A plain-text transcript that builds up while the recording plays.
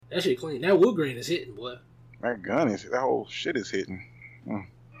That shit clean. That wood grain is hitting, boy. That gun is, that whole shit is hitting.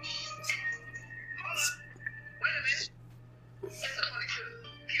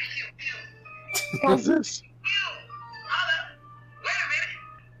 What's this?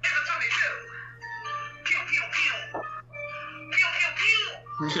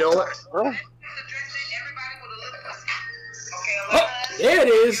 You know what? Oh, there it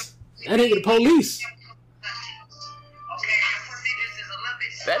is. That nigga the police.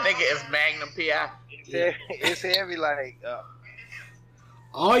 That nigga is Magnum PI. It's heavy like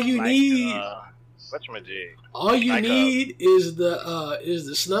all you need. Whatchamajig. All you need is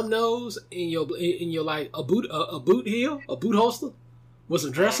the snub nose in your like a boot heel, a boot holster with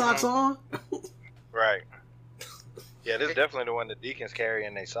some dress socks on. Right. Yeah, this is definitely the one the deacons carry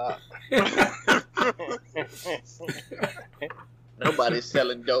in their sock. Nobody's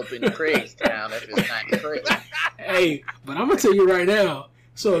selling dope in Craigstown if it's not Craig. Hey, but I'm gonna tell you right now.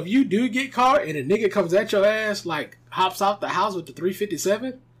 So if you do get caught and a nigga comes at your ass, like hops out the house with the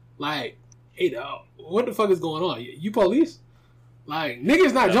 357, like, hey dog, what the fuck is going on? You police? Like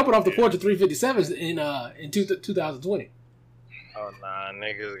niggas not jumping off the porch of 357s in 2020. Oh nah,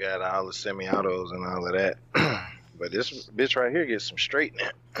 niggas got all the semi-autos and all of that. But this bitch right here gets some straightening.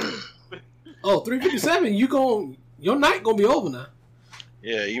 Oh, 357, your night gonna be over now.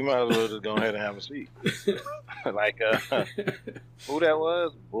 Yeah, you might as well just go ahead and have a seat. Like, who that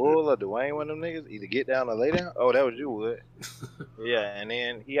was? Bull or Dwayne, one of them niggas? Either get down or lay down? Oh, that was you, Wood. Yeah, and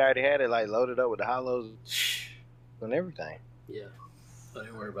then he already had it, like, loaded up with the hollows and everything. Yeah, don't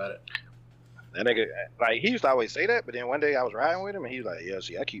even worry about it. That nigga, like, he used to always say that, but then one day I was riding with him, and he was like, yeah,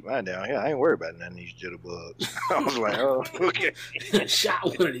 see, I keep mine down here. I ain't worried about none of these jitterbugs. I was like, oh, okay. Shot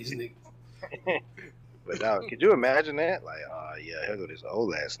one of these niggas. But dog, could you imagine that? Like, oh yeah, here go this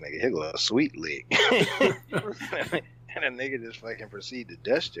old ass nigga. Here go a sweet lick. And a nigga just fucking proceed to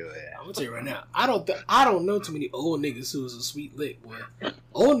dust your ass. I'm gonna tell you right now, I don't know too many old niggas who's a sweet lick, boy.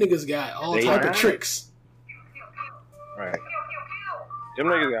 Old niggas got all type of tricks. Right. Them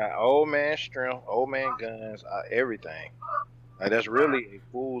niggas got old man strength, old man guns, everything. Like that's really a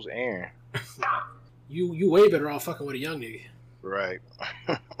fool's errand. You way better off fucking with a young nigga. Right.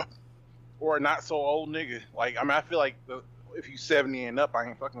 Or a not so old nigga. Like, I mean, I feel like if you 70 and up, I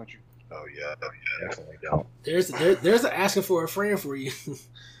ain't fucking with you. Oh yeah, definitely don't. There's a asking for a friend for you.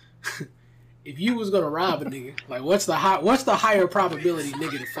 If you was gonna rob a nigga, like what's the higher probability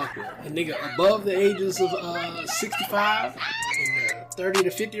nigga to fuck with? A nigga above the ages of 65 in the 30 to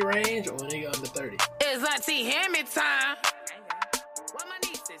 50 range, or a nigga under 30? It's Auntie Hammy time. What my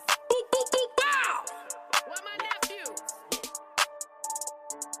nieces? Boop boop boop bow. What my nephews?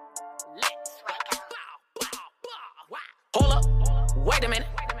 Hold up, wait a minute.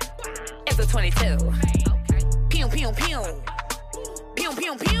 It's a 22. Pew pew pew. Pew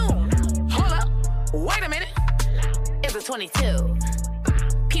pew pew. Hold up, wait a minute. It's a 22.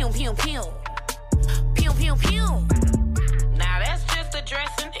 Pew pew pew. Pew pew pew. Now that's just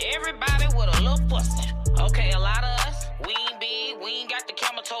addressing everybody with a little pussy. Okay, a lot of us, we ain't big, we ain't got the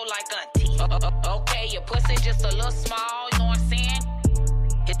camel toe like auntie. Okay, your pussy just a little small, you know what I'm saying?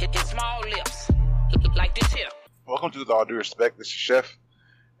 It's small lips, like this here. Welcome to With All Due Respect. This is Chef.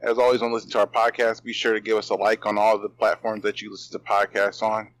 As always, when you listen to our podcast, be sure to give us a like on all the platforms that you listen to podcasts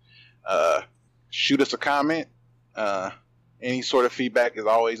on. Shoot us a comment. Any sort of feedback is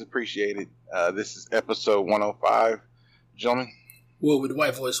always appreciated. This is episode 105. Gentlemen. Well, with the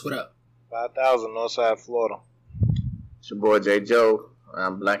white voice, what up? 5,000 Northside, Florida. It's your boy J. Joe.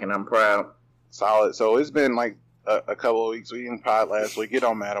 I'm black and I'm proud. Solid. So it's been like a couple of weeks. We didn't pod last week. It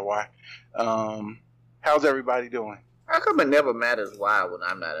don't matter why. How's everybody doing? How come it never matters why when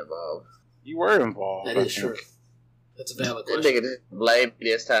I'm not involved? You were involved. That is true. That's a valid That question. nigga just blamed me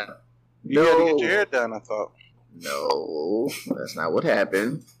this time. You had to get your hair done, I thought. No, that's not what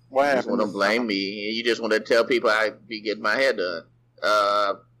happened. What You happened? just want to blame me, and you just want to tell people I be getting my hair done.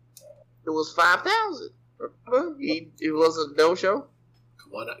 It was 5,000. It was a no-show.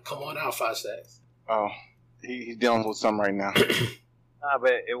 Come on out, 5 stacks. Oh, he's dealing with something right now. Nah,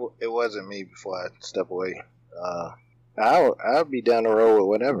 but it wasn't me before I step away. I'll be down the road with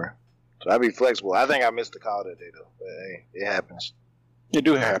whatever. So I'll be flexible. I think I missed the call that day though, but hey, it happens. It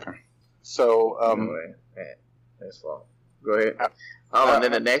do happen. So, Anyway, that's fault. Go ahead. And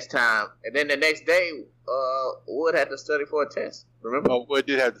then the next time, and then the next day, Wood had to study for a test. Remember? oh, what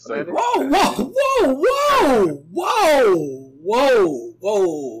did have to say? Whoa.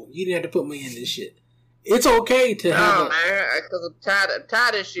 You didn't have to put me in this shit. It's okay to have No, man, because I'm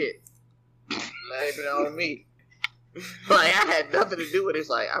tired of shit. Not even on me. Like, I had nothing to do with it. It's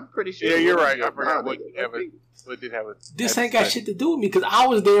like, I'm pretty sure. Yeah, you're Wood right. was I forgot your what mom, you ever But it did have a. This ain't got shit to do with me because I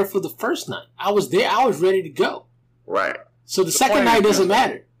was there for the first night. I was there. I was ready to go. Right. So the second night doesn't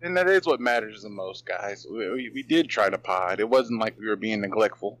matter. And that is what matters the most, guys. We did try to pod. It wasn't like we were being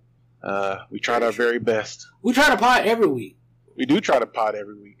neglectful. We tried our very best. We try to pod every week. We do try to pod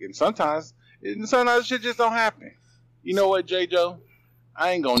every week, and sometimes shit just don't happen. You know what, J. Joe?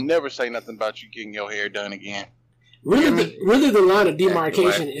 I ain't gonna never say nothing about you getting your hair done again. Really, the line of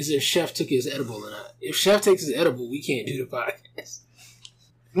demarcation is if Chef took his edible or not. If Chef takes his edible, we can't do the podcast.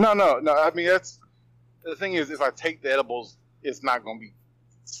 No. I mean, that's the thing is, if I take the edibles, it's not gonna be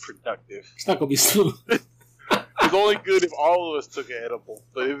productive. It's not gonna be smooth. It's only good if all of us took an edible,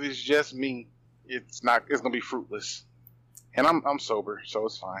 but if it's just me, it's not. It's gonna be fruitless. And I'm sober, so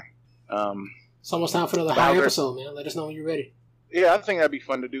it's fine. It's almost time for another high episode, man. Let us know when you're ready. Yeah, I think that'd be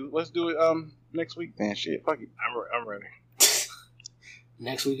fun to do. Let's do it next week. Man, shit, fuck it. I'm ready.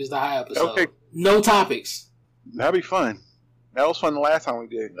 Next week is the high episode. Okay. No topics. That'd be fun. That was fun the last time we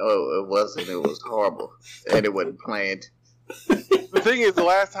did. No, it wasn't. It was horrible, and it wasn't planned. The thing is, the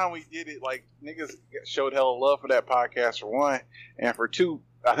last time we did it, like, niggas showed hella love for that podcast, for one. And for two,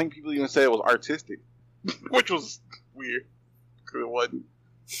 I think people even said it was artistic. Which was weird. Because it wasn't.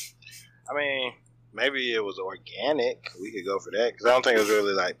 I mean, maybe it was organic. We could go for that. Because I don't think it was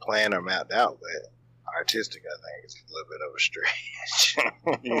really, like, planned or mapped out. But artistic, I think, is a little bit of a stretch.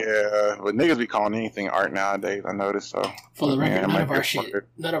 Yeah, but niggas be calling anything art nowadays, I noticed, so. For the record,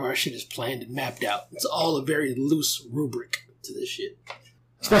 none of our shit is planned and mapped out. It's all a very loose rubric to this shit.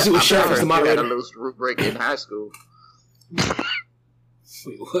 Especially with Chef as the moderator. I had a loose rubric in high school.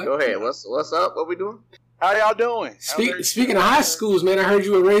 Wait, what? Go ahead. What's up? What we doing? How y'all doing? Speaking of high schools, man, I heard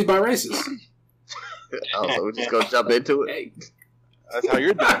you were raised by racists. Oh, so we're just gonna jump into it. Hey. That's how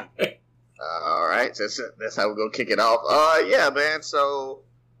you're doing. All right, that's how we're gonna kick it off. Yeah, man. So,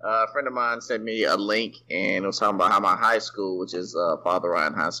 a friend of mine sent me a link, and it was talking about how my high school, which is Father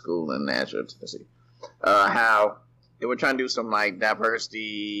Ryan High School in Nashville, Tennessee, how they were trying to do some like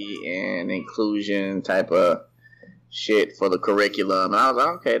diversity and inclusion type of shit for the curriculum. And I was like,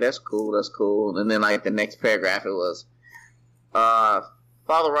 okay, that's cool. And then like the next paragraph, it was,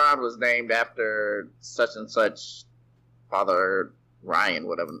 Father Ryan was named after such and such Father Ryan,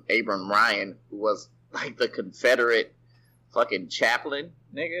 whatever, Abram Ryan, who was like the Confederate fucking chaplain,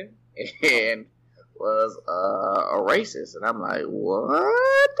 nigga, and was a racist. And I'm like,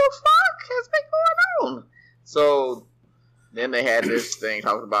 what the fuck has been going on? So then they had this thing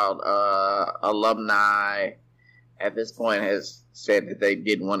talking about alumni at this point has said that they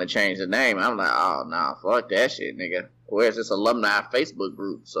didn't want to change the name. I'm like, oh, nah, fuck that shit, nigga. Where's this alumni Facebook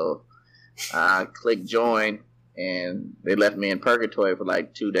group? So I clicked join, and they left me in purgatory for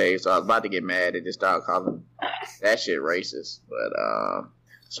like 2 days. So I was about to get mad and just started calling that shit racist. But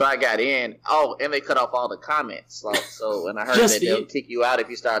so I got in. Oh, and they cut off all the comments. So and I heard that they'll kick you out if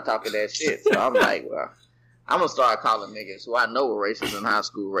you start talking that shit. So I'm like, well, I'm gonna start calling niggas who I know were racist in high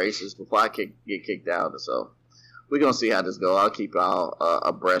school racist before I get kicked out. So we're gonna see how this goes. I'll keep y'all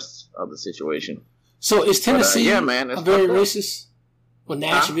abreast of the situation. So is Tennessee yeah, man, a very racist? Well,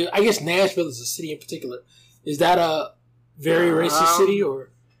 Nashville. I guess Nashville is a city in particular. Is that a very racist city, or?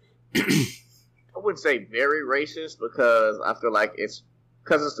 I wouldn't say very racist because I feel like it's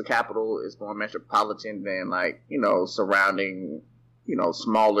the capital. It's more metropolitan than like surrounding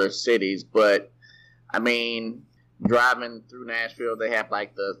smaller cities. But I mean, driving through Nashville, they have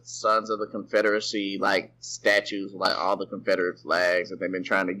like the Sons of the Confederacy like statues, like all the Confederate flags that they've been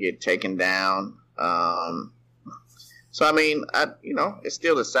trying to get taken down. So I mean, it's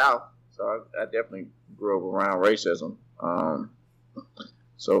still the South. So I definitely grew up around racism.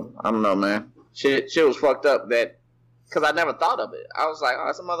 So I don't know, man. Shit was fucked up because I never thought of it. I was like, oh,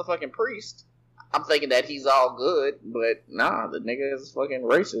 it's a motherfucking priest. I'm thinking that he's all good, but nah, the nigga is fucking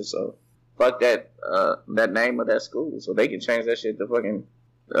racist. So fuck that name of that school. So they can change that shit to fucking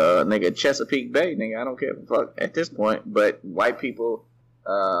nigga Chesapeake Bay, nigga. I don't care fuck at this point. But white people,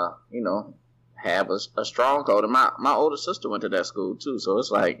 have a strong code. And my older sister went to that school too. So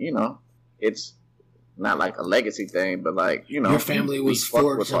it's like, it's not like a legacy thing, but like, your family was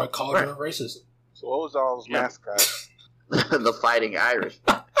forged in a cauldron of racism. So what was all those mascots? The Fighting Irish.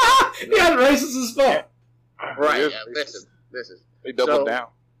 Yeah, racist as fuck. Right. Yeah, listen. They doubled down.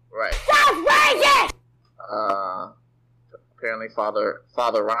 Right. Apparently, Father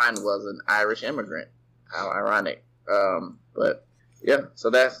Ryan was an Irish immigrant. How ironic. But yeah, so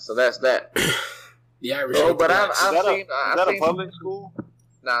that's that. The Irish. Oh, but I've seen. Is that a public school?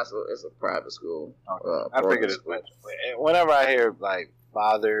 Nah, it's a private school. Okay. I figured as much. Whenever I hear like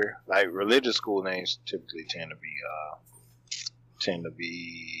father, like religious school names, typically tend to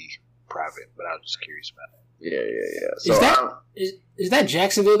be private. But I was just curious about it. Yeah. So is that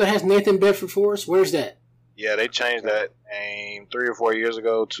Jacksonville that has Nathan Bedford Forrest? Where's that? Yeah, they changed that name 3 or 4 years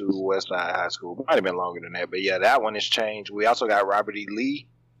ago to Westside High School. Might have been longer than that, but yeah, that one has changed. We also got Robert E. Lee.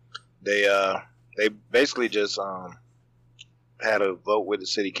 They basically just had a vote with the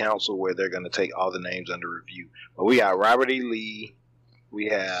city council where they're going to take all the names under review. But we got Robert E. Lee. We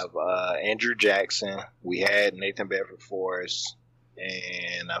have Andrew Jackson. We had Nathan Bedford Forrest.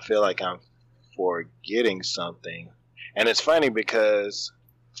 And I feel like I'm forgetting something. And it's funny because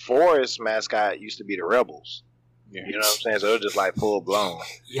Forrest mascot used to be the Rebels. Yeah. You know what I'm saying? So it was just like full blown.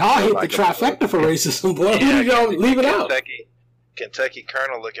 Y'all hit like the trifecta for racism, boy. Yeah, Y'all leave it out. Kentucky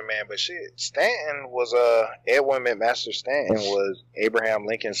Colonel looking man, but shit, Stanton was Edwin McMaster Stanton was Abraham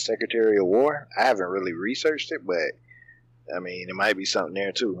Lincoln's Secretary of War. I haven't really researched it, but I mean, it might be something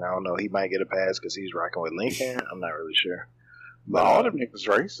there too. I don't know. He might get a pass because he's rocking with Lincoln. I'm not really sure. But all them niggas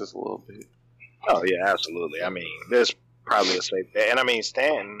racist a little bit. Oh yeah, absolutely. I mean, there's probably a safe bet, and I mean,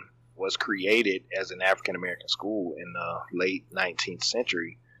 Stanton was created as an African American school in the late 19th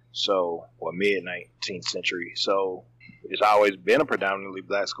century, or mid 19th century. So it's always been a predominantly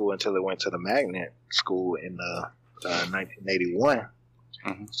black school until it went to the magnet school in 1981.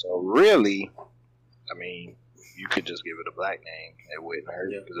 Mm-hmm. So really, I mean, you could just give it a black name. It wouldn't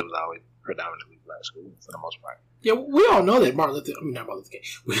hurt because it was always predominantly black school for the most part. Yeah, we all know that not Martin Luther King.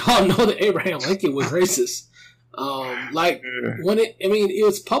 We all know that Abraham Lincoln was racist. It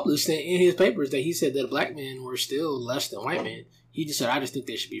was published in his papers that he said that black men were still less than white men. He just said, I just think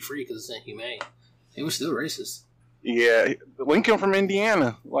they should be free because it's inhumane. It was still racist. Yeah, Lincoln from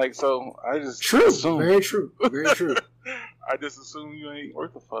Indiana. Like, so I just true, assume. Very true, very true. I just assume you ain't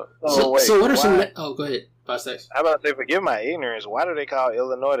worth a fuck. So what are some? Oh, go ahead. 5 seconds. How about they forgive my ignorance? Why do they call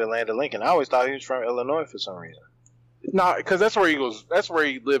Illinois the land of Lincoln? I always thought he was from Illinois for some reason. No, because that's where he was. That's where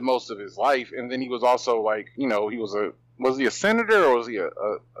he lived most of his life, and then he was also like, he was he a senator or was he a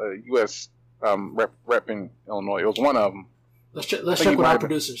U.S. Rep in Illinois? It was one of them. Let's check with our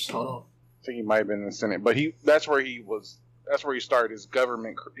producers. Hold on. I think he might have been in the Senate, but that's where he started his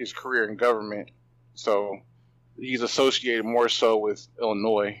career in government. So he's associated more so with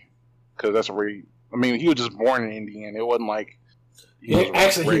Illinois because that's where he was just born in Indiana. It wasn't like he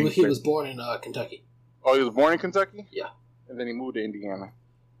was born in Kentucky. Oh, he was born in Kentucky? Yeah. And then he moved to Indiana.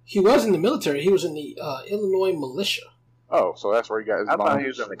 He was in the military. He was in the Illinois militia. Oh, so that's where he got his I thought he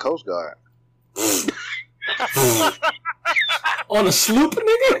was in the Coast Guard. On a sloop,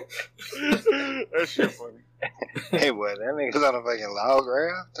 nigga? That shit funny. Hey, boy, that nigga's on a fucking log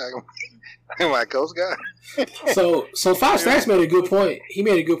raft talking about Coast Guard. So Fox Stacks made a good point. He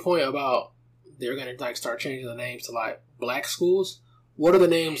made a good point about they're going to start changing the names to like black schools. What are the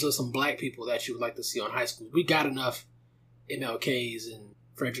names of some black people that you would like to see on high school? We got enough MLKs and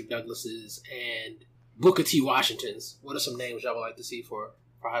Frederick Douglasses and Booker T. Washingtons. What are some names y'all would like to see for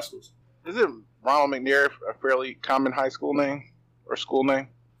high schools? Is it Ronald McNair a fairly common high school name or school name?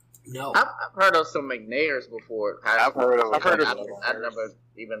 No. I've heard of some McNairs before. I've heard of I never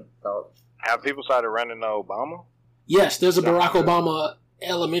even thought. Have people started running to Obama? Yes, there's a Barack Obama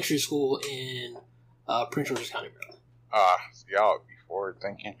elementary school in Prince George's County, Maryland. Y'all be forward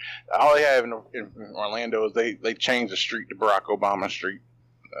thinking. All they have in Orlando is they changed the street to Barack Obama Street.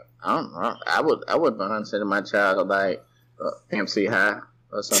 I don't know. I would consider my child like MC High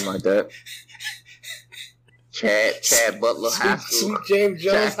or something like that. Chad Butler High School. Sweet James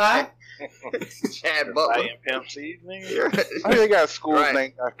Jones High. Chad Butler. Pimp C, I think they got schools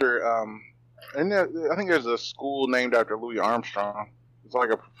named after. And I think there's a school named after Louis Armstrong. It's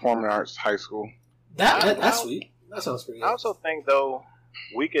like a performing arts high school. That's sweet. That sounds pretty good. I also think though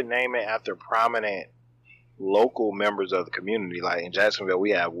we could name it after prominent local members of the community. Like in Jacksonville,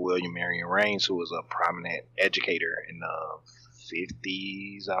 we have William Marion Rains, who was a prominent educator in the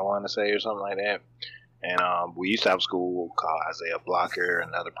 50s, I want to say, or something like that. And we used to have a school called Isaiah Blocker,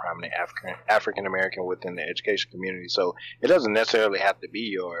 another prominent African American within the education community. So it doesn't necessarily have to be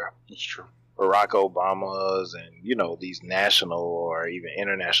your Barack Obamas and, these national or even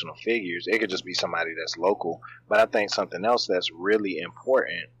international figures. It could just be somebody that's local. But I think something else that's really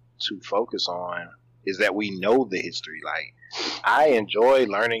important to focus on is that we know the history. Like, I enjoy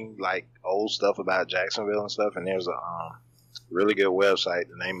learning, like, old stuff about Jacksonville and stuff. And there's a really good website.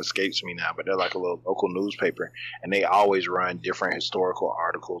 The name escapes me now, but they're like a little local newspaper, and they always run different historical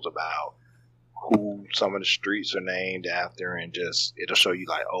articles about who some of the streets are named after, and just it'll show you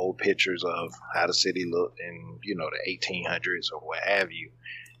like old pictures of how the city looked in the 1800s or what have you.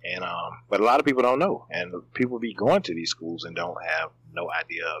 And but a lot of people don't know, and people be going to these schools and don't have no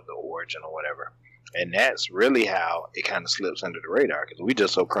idea of the origin or whatever. And that's really how it kind of slips under the radar, because we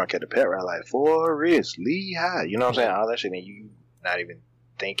just so crunk at the pet rally, like Forrest Lehigh, you know what I'm saying? All that shit, and you not even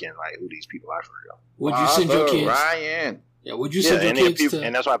thinking like who these people are for real. Would you send your kids? Ryan. Yeah, would you send your kids to?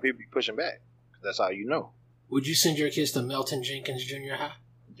 And that's why people be pushing back. That's how you know. Would you send your kids to Melton Jenkins Junior High?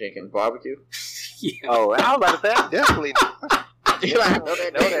 Jenkins Barbecue. Yeah. Oh, I was about to say, definitely. I know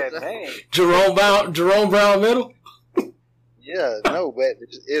that name. Jerome Brown Middle. Yeah, no, but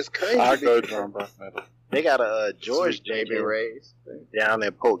it's crazy. I go Jerome Brown Middle. They got a George J.B. Ray's down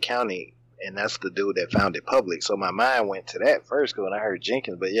in Polk County, and that's the dude that founded Public. So my mind went to that first when I heard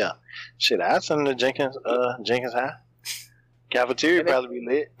Jenkins. But yeah, shit, I'd send them to Jenkins High. Cafeteria probably be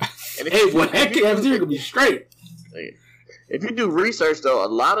lit. Hey, well, that cafeteria could be straight. If you do research, though, a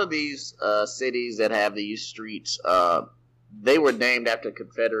lot of these cities that have these streets, they were named after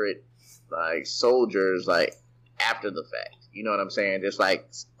Confederate like soldiers, like after the fact. You know what I'm saying? Just like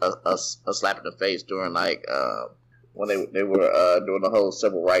a slap in the face during like when they were doing the whole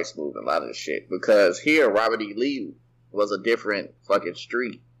civil rights movement, a lot of the shit. Because here, Robert E. Lee was a different fucking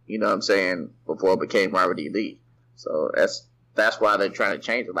street. You know what I'm saying? Before it became Robert E. Lee. So that's why they're trying to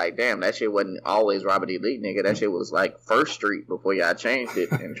change it. Like, damn, that shit wasn't always Robert E. Lee, nigga. That shit was like First Street before y'all changed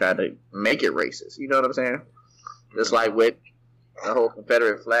it and tried to make it racist. You know what I'm saying? Just like with the whole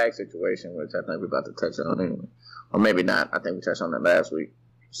Confederate flag situation, which I think we're about to touch on anyway. Or maybe not. I think we touched on that last week.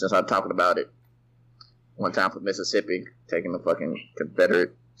 Since I'm talking about it. One time for Mississippi, taking the fucking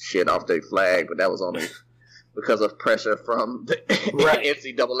Confederate shit off their flag, but that was only because of pressure from the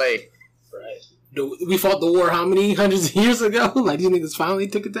NCAA. Right. We fought the war how many hundreds of years ago? Like, these niggas finally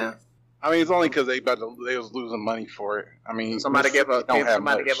took it down? I mean, it's only because they was losing money for it. I mean, somebody give a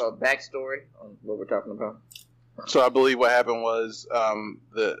backstory on what we're talking about. So I believe what happened was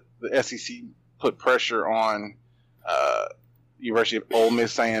the SEC put pressure on University of Ole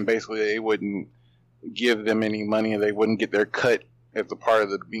Miss, saying basically they wouldn't give them any money and they wouldn't get their cut as a part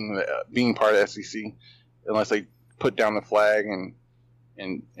of the being part of the SEC unless they put down the flag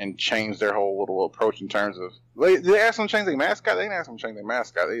and change their whole little approach in terms of they asked them to change their mascot. They didn't ask them to change their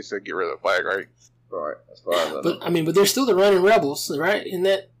mascot. They said get rid of the flag, right? Right. As far as but they're still the Running Rebels, right? In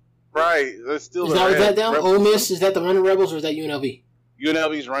that. Right. They're still. Is that down? Ole Miss, is that the Running Rebels or is that UNLV?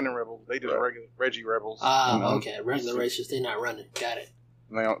 UNLV's Running Rebels. They just regular Reggie Rebels. Okay. Regular racists. They're not running. Got it.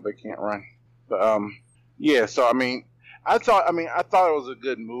 They can't run. But yeah. So I mean, I thought it was a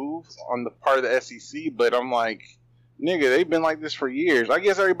good move on the part of the SEC, but I'm like, nigga, they've been like this for years. I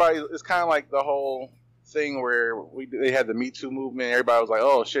guess it's kind of like the whole thing where they had the Me Too movement. Everybody was like,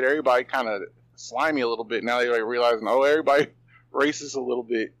 oh shit, everybody kind of slimy a little bit. Now they're like realizing, oh, everybody racist a little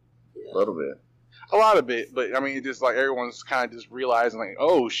bit. A little bit. A lot of it, but I mean, it's just like everyone's kind of just realizing, like,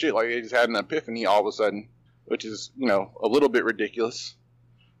 oh shit, like they just had an epiphany all of a sudden, which is, a little bit ridiculous.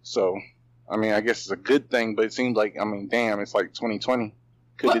 So, I mean, I guess it's a good thing, but it seems like, I mean, damn, it's like 2020.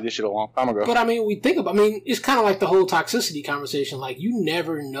 Could do this shit a long time ago. But I mean, it's kind of like the whole toxicity conversation. Like, you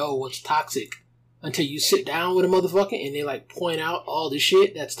never know what's toxic until you sit down with a motherfucker and they like point out all the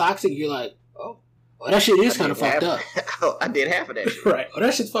shit that's toxic. You're like, oh, that shit is kind of fucked up. I did half of that shit. Right. Oh,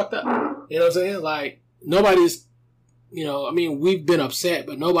 that shit's fucked up. You know what I'm saying? Like, nobody's, I mean, we've been upset,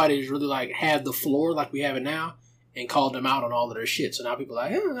 but nobody's really like had the floor like we have it now and called them out on all of their shit. So now people are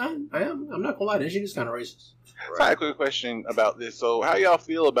like, yeah, I'm not gonna lie, that shit is kind of racist. Right. So I have a quick question about this. So how y'all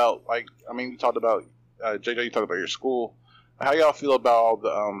feel about, like, I mean, we talked about, JJ, you talked about your school. How y'all feel about all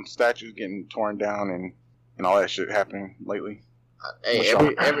the statues getting torn down and all that shit happening lately? Hey,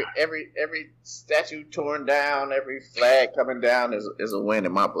 every statue torn down, every flag coming down is a win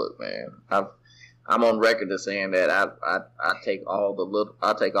in my book, man. I'm on record as saying that I take all the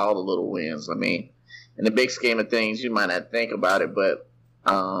little wins. I mean, in the big scheme of things, you might not think about it, but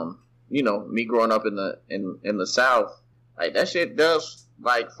me growing up in the South, like that shit does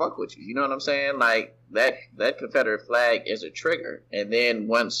like fuck with you. You know what I'm saying? Like that Confederate flag is a trigger, and then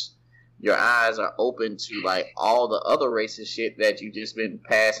once your eyes are open to like all the other racist shit that you just been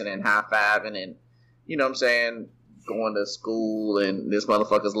passing and high fiving, and you know what I'm saying, going to school and this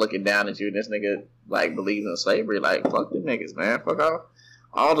motherfucker's looking down at you, and this nigga like believes in slavery. Like fuck them niggas, man. Fuck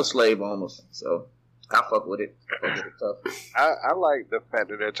all the slave owners. So I fuck with it. I like the fact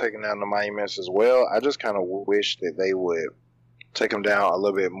that they're taking down the monuments as well. I just kind of wish that they would take them down a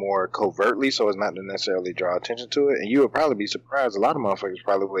little bit more covertly so as not to necessarily draw attention to it. And you would probably be surprised. A lot of motherfuckers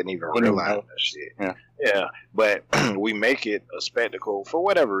probably wouldn't even realize that shit. Yeah. But we make it a spectacle for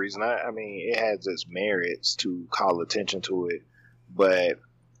whatever reason. I mean, it has its merits to call attention to it. But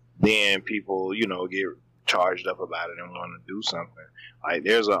then people, get charged up about it and want to do something. Like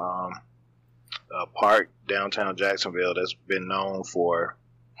there's a park downtown Jacksonville that's been known for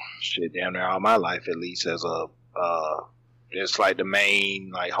shit damn near all my life at least as a it's like the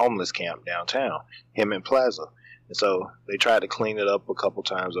main like homeless camp downtown, Hemet Plaza. And so they tried to clean it up a couple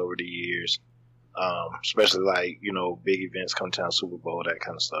times over the years. Especially like, you know, big events come down, Super Bowl, that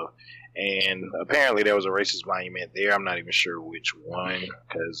kind of stuff. And apparently there was a racist monument there. I'm not even sure which one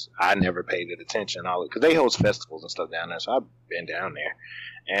because I never paid it attention. Because they host festivals and stuff down there, so I've been down there.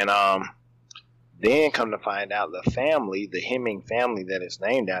 And then come to find out the family, the Hemming family that is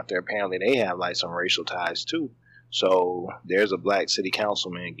named after, apparently they have like some racial ties too. So there's a black city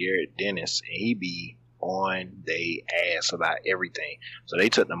councilman, Garrett Dennis, and he be on they ass about everything. So they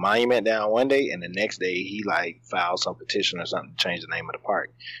took the monument down one day, and the next day he like filed some petition or something to change the name of the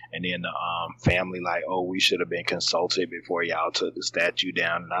park. And then the family like, oh, we should have been consulted before y'all took the statue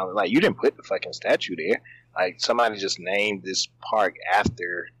down. And I was like, you didn't put the fucking statue there. Like somebody just named this park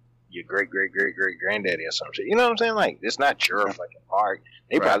after your great granddaddy or some shit. You know what I'm saying? Like it's not your fucking park.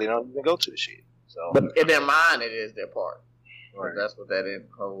 They probably don't even go to the shit. So, but in their mind, it is their park. Right. That's what that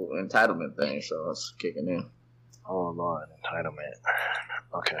whole entitlement thing. So it's kicking in. Oh Lord, entitlement.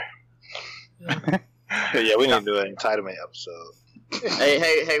 Okay. Yeah, we need to do an entitlement episode.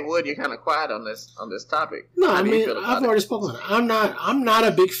 hey, Wood, you're kind of quiet on this topic. No, How I do you mean feel about I've it? already spoken. I'm not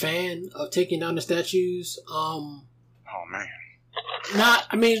a big fan of taking down the statues. Oh man.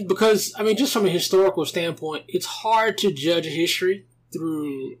 Because just from a historical standpoint, it's hard to judge history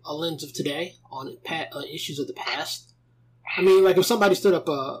through a lens of today on issues of the past. I mean, like if somebody stood up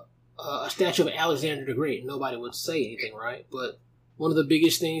a statue of Alexander the Great, nobody would say anything, right? But one of the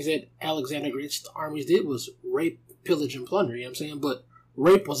biggest things that Alexander the Great's armies did was rape, pillage, and plunder, you know what I'm saying? But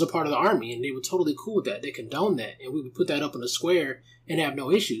rape was a part of the army, and they were totally cool with that. They condoned that, and we would put that up in the square and have no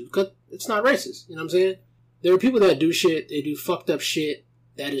issues, because it's not racist, you know what I'm saying? There are people that do shit, they do fucked up shit,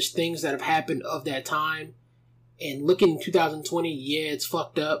 that is things that have happened of that time, and looking in 2020, yeah, it's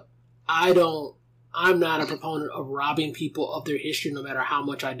fucked up. I'm not a proponent of robbing people of their history, no matter how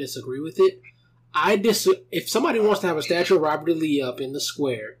much I disagree with it. If somebody wants to have a statue of Robert E. Lee up in the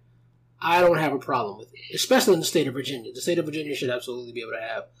square, I don't have a problem with it, especially in the state of Virginia. The state of Virginia should absolutely be able to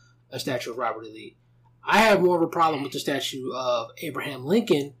have a statue of Robert E. Lee. I have more of a problem with the statue of Abraham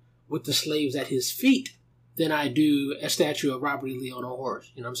Lincoln with the slaves at his feet than I do a statue of Robert E. Lee on a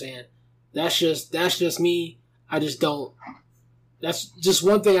horse. You know what I'm saying? That's just me. I just don't. That's just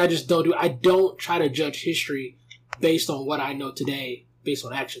one thing I just don't do. I don't try to judge history based on what I know today, based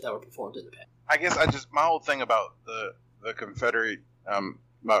on actions that were performed in the past. I guess my whole thing about the Confederate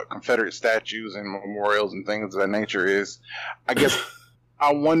about Confederate statues and memorials and things of that nature is, I guess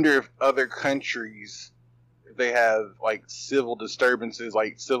I wonder if other countries, if they have like civil disturbances,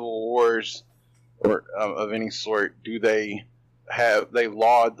 like civil wars or of any sort, do they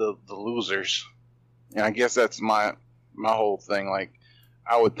laud the losers? And I guess that's my whole thing. Like,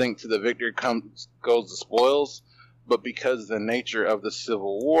 I would think to the victor goes the spoils, but because of the nature of the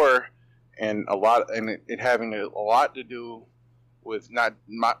Civil War and it having a lot to do with not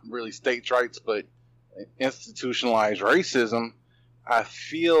really states' rights, but institutionalized racism, I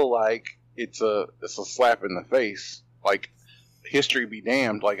feel like it's a slap in the face. Like, history be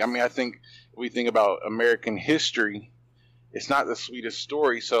damned. Like, I mean, I think if we think about American history, it's not the sweetest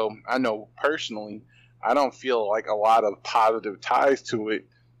story. So I know personally, I don't feel like a lot of positive ties to it,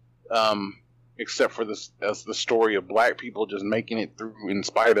 except for as the story of black people just making it through in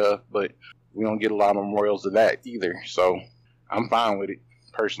spite of, but we don't get a lot of memorials of that either. So I'm fine with it,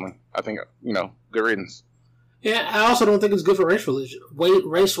 personally. I think, good riddance. Yeah, I also don't think it's good for race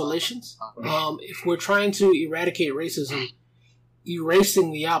relations. If we're trying to eradicate racism,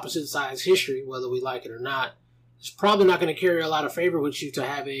 erasing the opposite side's history, whether we like it or not, it's probably not going to carry a lot of favor with you to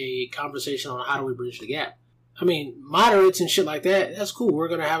have a conversation on how do we bridge the gap. I mean, moderates and shit like that, that's cool. We're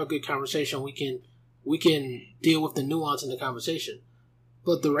going to have a good conversation. We can deal with the nuance in the conversation.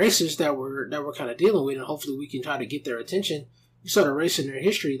 But the racists that we're kind of dealing with, and hopefully we can try to get their attention, you start erasing their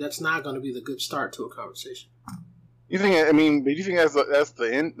history, that's not going to be the good start to a conversation. You think? I mean, do you think that's the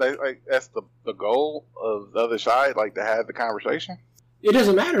end? Like that's the goal of the other side, like to have the conversation? It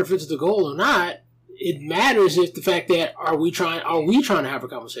doesn't matter if it's the goal or not. It matters if the fact that are we trying to have a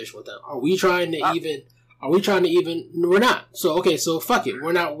conversation with them? Are we trying to even? We're not. So okay, so fuck it.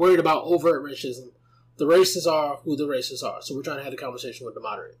 We're not worried about overt racism. The racists are who the racists are. So we're trying to have a conversation with the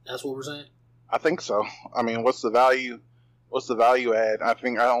moderate. That's what we're saying. I think so. I mean, what's the value? What's the value add? I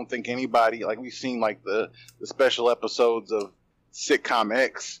don't think anybody, like we've seen like the special episodes of Sitcom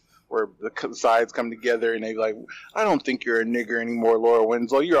X where the sides come together and they like, I don't think you're a nigger anymore, Laura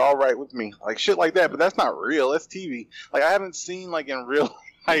Winslow. You're all right with me. Like shit like that. But that's not real. That's TV. Like I haven't seen like in real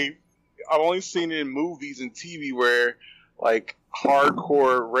life. I've only seen it in movies and TV where like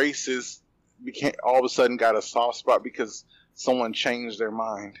hardcore racists became all of a sudden got a soft spot because someone changed their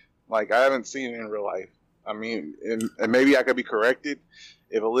mind. Like, I haven't seen it in real life. I mean, and maybe I could be corrected.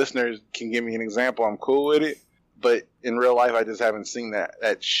 If a listener can give me an example, I'm cool with it. But in real life, I just haven't seen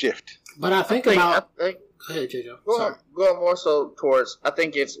that shift. But I think go ahead, JJ. Going more so towards, I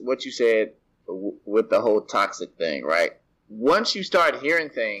think it's what you said with the whole toxic thing, right? Once you start hearing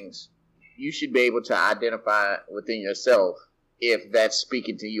things, you should be able to identify within yourself if that's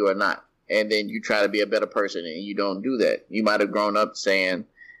speaking to you or not. And then you try to be a better person and you don't do that. You might have grown up saying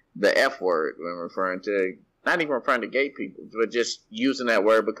the F word when referring to, not even referring to gay people, but just using that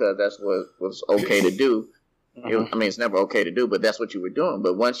word because that's what was okay to do. I mean, it's never okay to do, but that's what you were doing.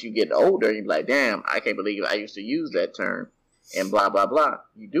 But once you get older, you're like, damn, I can't believe I used to use that term and blah, blah, blah.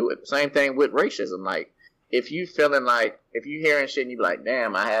 You do it. Same thing with racism. Like, if you feeling like, if you hearing shit and you be like,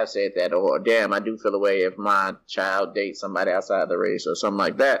 damn, I have said that, or damn, I do feel a way if my child dates somebody outside the race or something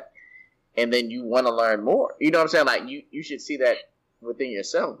like that, and then you want to learn more. You know what I'm saying? Like, you should see that within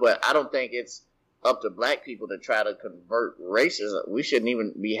yourself. But I don't think it's up to black people to try to convert racism. We shouldn't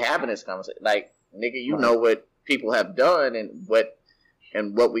even be having this conversation. Like, nigga, you know what people have done and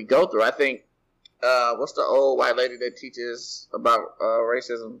what we go through. I think, what's the old white lady that teaches about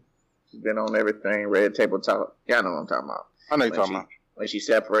racism? She's been on everything, Red Table Talk. Y'all know what I'm talking about. I know you're talking about. When she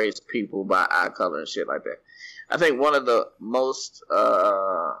separates people by eye color and shit like that. I think one of the most,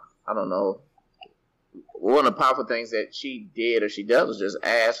 I don't know, one of the powerful things that she did or she does was just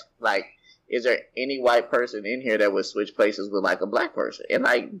ask, like, is there any white person in here that would switch places with, like, a black person? And,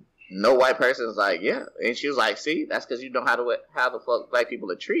 like, no white person is like, yeah. And she was like, see, that's because you know how the fuck black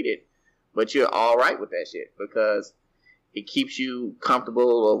people are treated, but you're all right with that shit because it keeps you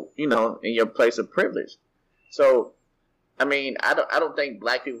comfortable or, you know, in your place of privilege. So, I mean, I don't think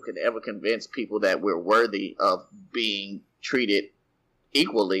black people can ever convince people that we're worthy of being treated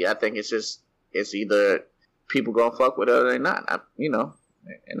equally. I think it's either people gonna fuck with it or they're not, you know,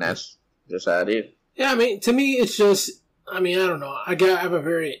 and that's just how it is. Yeah, I mean, to me, it's just, I mean, I don't know. I have a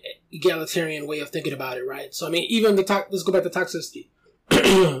very egalitarian way of thinking about it, right? So, I mean, even let's go back to toxicity.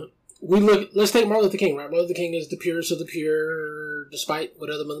 Let's take Martin Luther King, right? Martin Luther King is the purest of the pure, despite what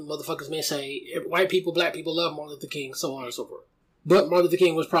other motherfuckers may say. White people, black people love Martin Luther King, so on and so forth. But Martin Luther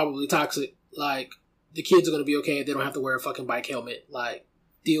King was probably toxic. Like, the kids are going to be okay if they don't have to wear a fucking bike helmet. Like,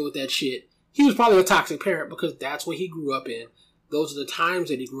 deal with that shit. He was probably a toxic parent because that's what he grew up in. Those are the times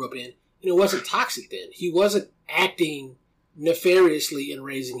that he grew up in. And it wasn't toxic then. He wasn't acting nefariously in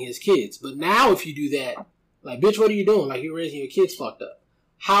raising his kids. But now if you do that, like, bitch, what are you doing? Like, you're raising your kids fucked up.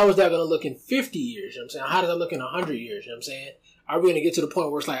 How is that going to look in 50 years? You know what I'm saying? How does that look in 100 years? You know what I'm saying? Are we going to get to the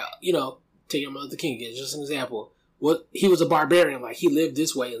point where it's like, you know, take Martin Luther King again, just an example. He was a barbarian, like, he lived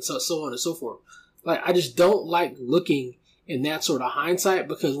this way and so on and so forth. Like, I just don't like looking in that sort of hindsight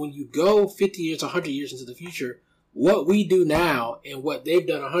because when you go 50 years, 100 years into the future, what we do now and what they've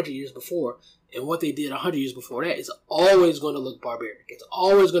done 100 years before and what they did 100 years before that is always going to look barbaric. It's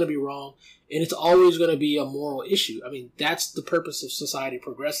always going to be wrong, and it's always going to be a moral issue. I mean, that's the purpose of society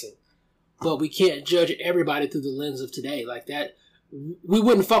progressing. But we can't judge everybody through the lens of today. Like that, we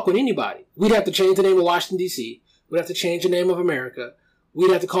wouldn't fuck with anybody. We'd have to change the name of Washington, D.C. We'd have to change the name of America.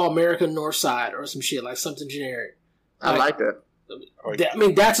 We'd have to call America North Side or some shit, like something generic. I like that. I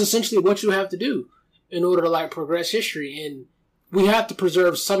mean, that's essentially what you have to do in order to, like, progress history. And we have to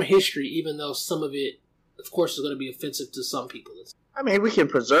preserve some history, even though some of it, of course, is going to be offensive to some people. I mean, we can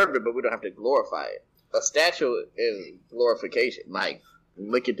preserve it, but we don't have to glorify it. A statue is glorification. Like,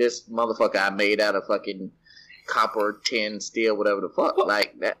 look at this motherfucker I made out of fucking copper, tin, steel, whatever the fuck. Well,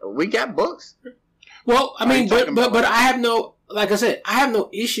 like, that, we got books. Well, I mean, but I have no, like I said, I have no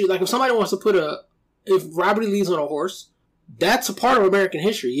issue. Like, if somebody wants to put if Robert E. Lee's on a horse, that's a part of American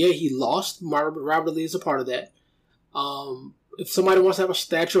history. Yeah, he lost. Robert Lee is a part of that. If somebody wants to have a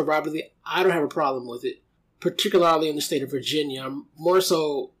statue of Robert Lee, I don't have a problem with it, particularly in the state of Virginia. I'm more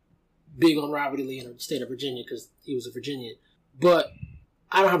so big on Robert E. Lee in the state of Virginia because he was a Virginian. But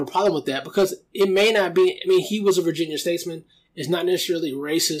I don't have a problem with that because it may not be, I mean, he was a Virginia statesman. It's not necessarily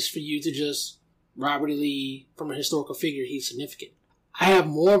racist for you to just, Robert E. Lee, from a historical figure, he's significant. I have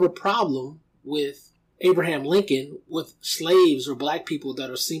more of a problem with Abraham Lincoln with slaves or black people that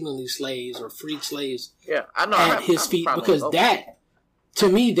are seemingly slaves or freed slaves at his feet because that, to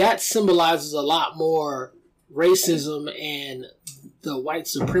me, that symbolizes a lot more racism and the white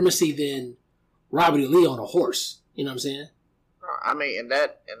supremacy than Robert E. Lee on a horse. You know what I'm saying? I mean, in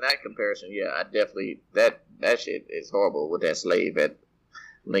that comparison, yeah, I definitely, that shit is horrible with that slave at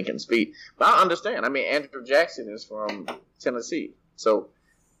Lincoln's feet. But I understand. I mean, Andrew Jackson is from Tennessee. So,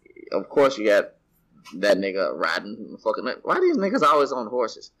 of course, you got that nigga riding fucking. Why these niggas always on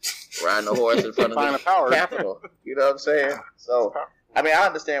horses? Riding a horse in front of the Capitol. You know what I'm saying? So, I mean, I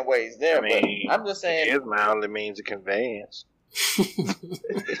understand why he's there, but I'm just saying. His only means of conveyance.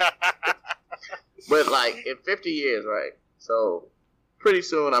 But like in 50 years, right? So pretty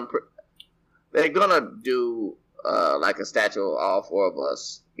soon, they're gonna do like a statue of all four of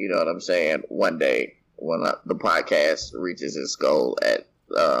us. You know what I'm saying? One day when the podcast reaches its goal at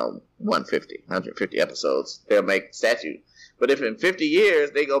 150 episodes, they'll make a statue. But if in 50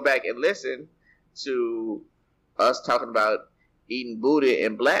 years they go back and listen to us talking about eating booty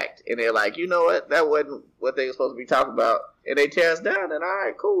and black, and they're like, you know what? That wasn't what they were supposed to be talking about, and they tear us down. And all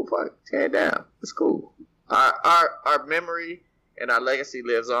right, cool, fuck, tear it down. It's cool. Our memory and our legacy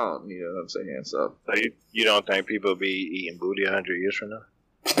lives on. You know what I'm saying? So you don't think people will be eating booty 100 years from now?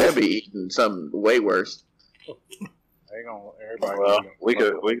 They'll be eating something way worse. Well, we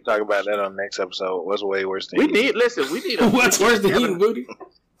could talk about that on the next episode. What's way worse than we need a what's worse than eating booty?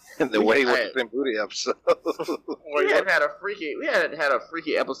 The way worse than booty episode. We hadn't had a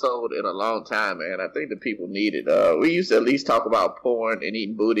freaky episode in a long time, man. I think the people need it. We used to at least talk about porn and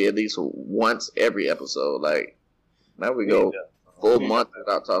eating booty at least once every episode. Like now we go full month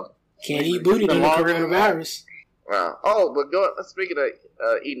without talking. Can't eat booty during the coronavirus. Wow. Oh, but speaking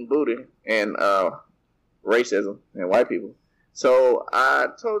of eating booty and racism and white people. So I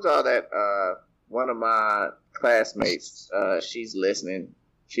told y'all that one of my classmates, she's listening.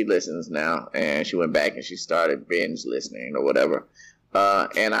 She listens now, and she went back and she started binge listening or whatever.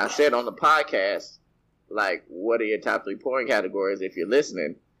 And I said on the podcast, like, what are your top 3 porn categories if you're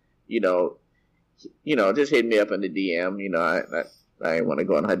listening? You know, just hit me up in the DM. You know, I didn't want to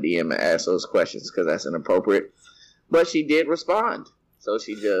go in her DM and ask those questions because that's inappropriate. But she did respond, so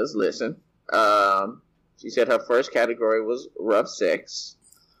she does listen. She said her first category was rough sex.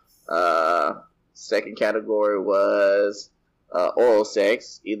 Second category was oral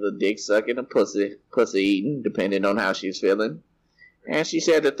sex, either dick sucking or pussy eating, depending on how she's feeling. And she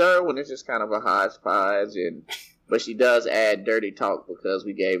said the third one is just kind of a hodgepodge, but she does add dirty talk because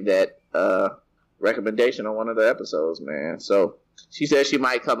we gave that recommendation on one of the episodes, man. So she said she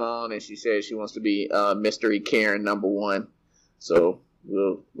might come on, and she said she wants to be Mystery Karen #1. So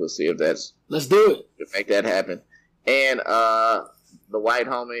we'll see if let's do it. To make that happen. And the white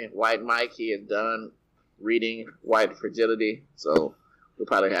homie, White Mike, he is done reading White Fragility, so we'll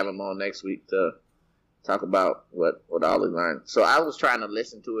probably have him on next week to talk about what all he learned. So I was trying to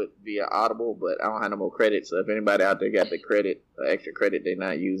listen to it via Audible, but I don't have no more credit. So if anybody out there got the credit, extra credit they're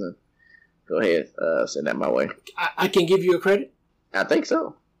not using, go ahead, send that my way. I can give you a credit? I think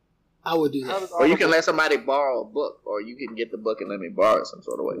so. I would do that. Or you can let somebody borrow a book, or you can get the book and let me borrow it some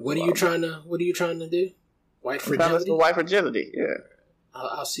sort of way. What are you trying to do? White Fragility? White Fragility, yeah.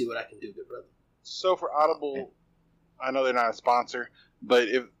 I'll see what I can do, good brother. So for Audible, I know they're not a sponsor, but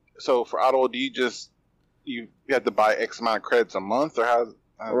for Audible, do you have to buy X amount of credits a month, or how?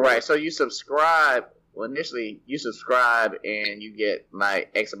 Right. So you subscribe. Well, initially you subscribe and you get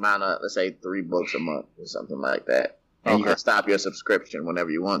like X amount of, let's say, 3 books a month or something like that, and you can stop your subscription whenever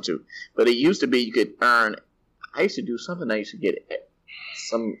you want to. But it used to be you could earn. I used to do something. I used to get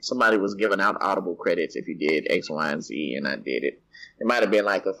somebody was giving out Audible credits if you did X, Y, and Z, and I did it. It might have been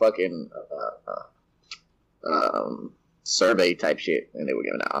like a fucking survey type shit, and they were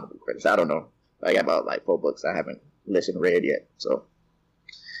giving out Audible credits. I don't know. I got about like 4 books I haven't read yet. So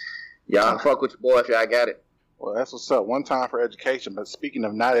y'all fuck with your boy if y'all got it. Well, that's what's up. One time for education. But speaking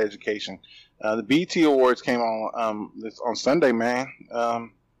of not education, the BET Awards came on Sunday, man.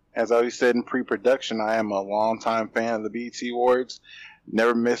 As I always said in pre-production, I am a longtime fan of the BET Awards.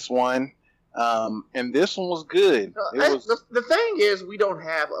 Never missed one. And this one was good. The thing is, we don't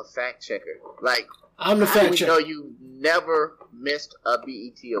have a fact checker. Like, I'm the fact checker. How do we know you never missed a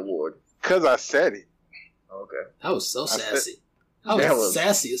BET award? Because I said it. Okay. That was so sassy. I was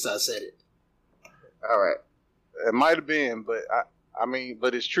sassy as I said it. All right. It might have been, but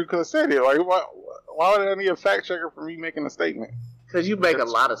but it's true because I said it. Like, why would I need a fact checker for me making a statement? Because you make a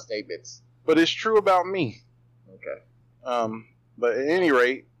lot of statements. But it's true about me. Okay. But at any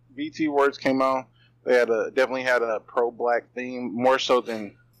rate, BET Awards came out. They definitely had a pro-black theme, more so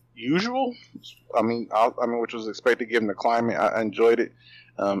than usual. Which was expected given the climate. I enjoyed it,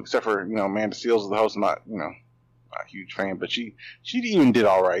 except for Amanda Seales, the host. I'm not a huge fan, but she even did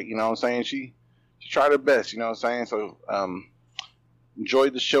all right. You know what I'm saying? She tried her best. You know what I'm saying? So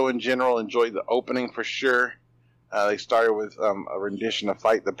enjoyed the show in general. Enjoyed the opening for sure. They started with a rendition of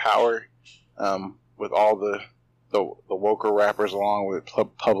 "Fight the Power" with all the woker rappers along with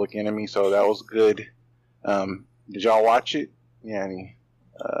Public Enemy, so that was good. Did y'all watch it? Yeah, any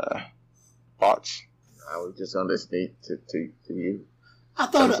thoughts? I was just on this to you. I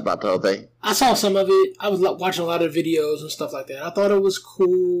Tell us thought about the whole thing. I saw some of it. I was watching a lot of videos and stuff like that. I thought it was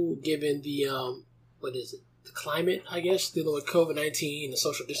cool, given the what is it? The climate, I guess, dealing with COVID-19 and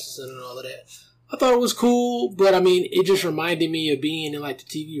social distancing and all of that. I thought it was cool, but I mean, it just reminded me of being in like the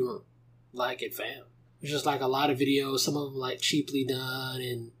TV room, like at FAM. It was just like a lot of videos, some of them like cheaply done,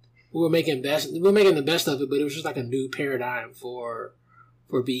 and we were making the best of it. But it was just like a new paradigm for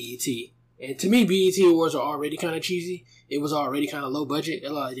BET. And to me, BET Awards are already kind of cheesy. It was already kind of low budget.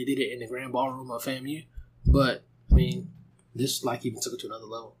 They did it in the Grand Ballroom of FAMU. But, I mean, this like even took it to another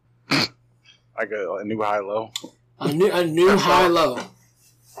level. Like a new high-low? A new high-low.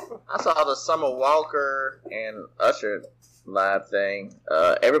 I saw the Summer Walker and Usher live thing.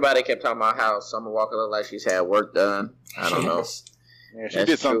 Everybody kept talking about how Summer Walker looked like she's had work done. I don't know. Yeah, she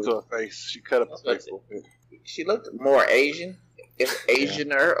did something to her face. She cut up her face a little bit. She looked more Asian. If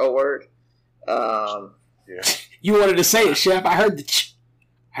Asianer a word. Yeah. You wanted to say it, Chef. I heard the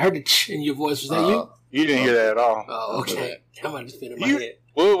ch in your voice. Was that you? You didn't hear that at all. Oh, okay. I'm going to spin in my head.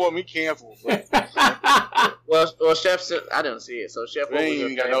 Well, want me canceled. Well, Chef said, I didn't see it. So, Chef, We ain't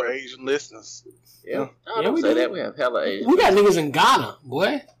even got no Asian listeners. Yeah. Yeah, Don't we say do. that. We have hella Asian. We got niggas in Ghana,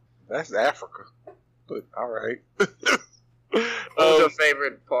 boy. That's Africa. But, all right. What was your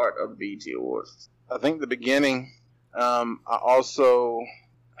favorite part of BET Awards? I think the beginning. I also...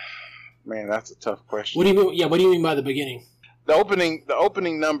 Man, that's a tough question. What do you mean? Yeah, what do you mean by the beginning? The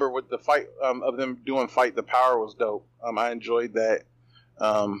opening number with the fight of them doing "Fight the Power" was dope. I enjoyed that.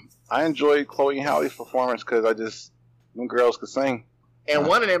 I enjoyed Chloe and Halle's performance because them girls could sing. And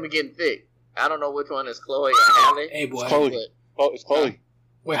one of them is getting thick. I don't know which one is Chloe or Halle. Hey, boy. It's Chloe. Oh, it's Chloe.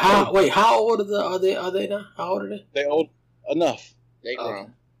 How old are they now? How old are they? They old enough. They grown.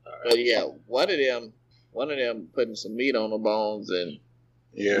 Right. But yeah, one of them putting some meat on the bones and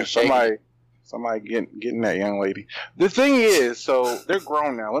Yeah, shaking. somebody getting that young lady. The thing is, so they're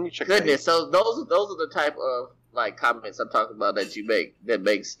grown now. Let me check. Goodness, so those are the type of like comments I'm talking about that you make that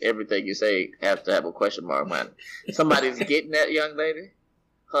makes everything you say have to have a question mark behind it. Somebody's getting that young lady,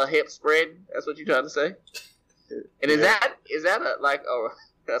 her hip spreading. That's what you're trying to say. And is that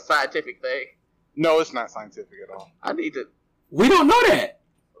a scientific thing? No, it's not scientific at all. I need to. We don't know that.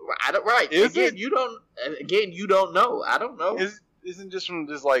 Right. Is again, it? you don't. Again, you don't know. I don't know. Isn't just from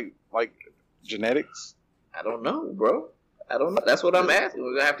just like genetics? I don't know, bro. I don't know. That's what I'm asking.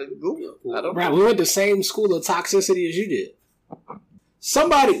 We're gonna have to Google. I don't Right, know. we went to the same school of toxicity as you did. Not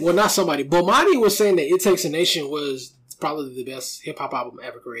somebody. Bomani was saying that It Takes a Nation was probably the best hip hop album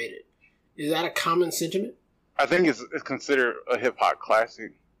ever created. Is that a common sentiment? I think it's considered a hip hop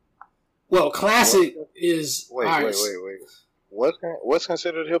classic. Well, classic is Wait. What's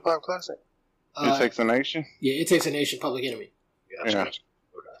considered a hip hop classic? It Takes a Nation. Yeah, It Takes a Nation, Public Enemy. Yeah.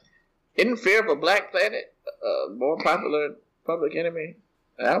 Isn't Fear of a Black Planet more popular than Public Enemy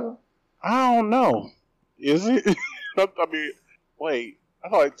album? I don't know. Is it? I mean, wait. I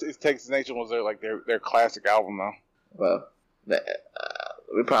thought It Takes a Nation was their classic album though. Well,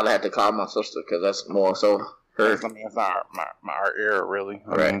 we probably had to call my sister because that's more so her. I mean, it's not our era really. I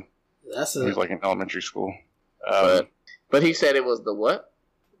Right. mean, That's he was like in elementary school. But he said it was the what?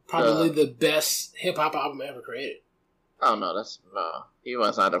 probably the best hip hop album ever created. Oh no, he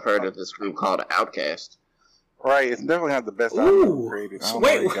must not have heard of this group called Outkast. Right, it's definitely not the best album Ooh. ever created. I So don't know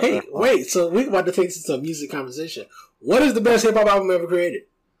where you got that from. wait. So we're about to take this to a music conversation. What is the best hip hop album ever created?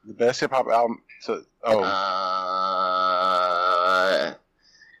 The best hip hop album.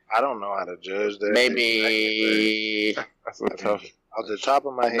 I don't know how to judge that. Maybe That's a tough. Off the top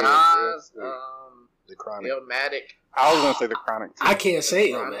of my head, Nas, the Chronic. Illmatic. I was gonna say the Chronic. Too. I can't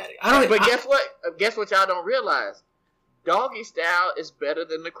say Illmatic. I don't. But guess what? Guess what y'all don't realize? Doggy Style is better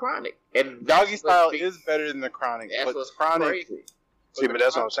than the Chronic, and Doggy that's Style what's is better than the Chronic, That's but what's Chronic. crazy. See, but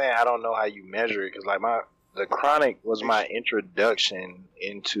that's what I'm saying. I don't know how you measure it because, the Chronic was my introduction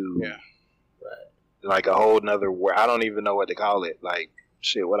into, like a whole nother world. I don't even know what to call it. Like,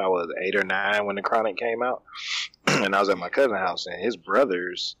 shit, what I was 8 or 9 when the Chronic came out, and I was at my cousin's house, and his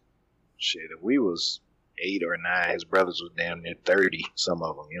brothers, if we was 8 or 9, his brothers was damn near 30. Some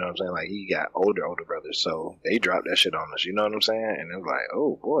of them, you know what I'm saying? Like, he got older brothers, so they dropped that shit on us. You know what I'm saying? And it was like,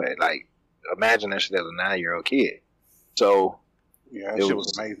 oh boy, like, imagine that shit as a 9-year-old kid. So. Yeah, that shit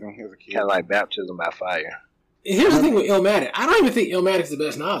was amazing as a kid. Kind of like baptism by fire. Here's the thing with Illmatic. I don't even think Illmatic's the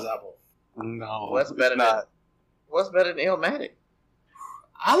best Nas album. No, What's better than Illmatic?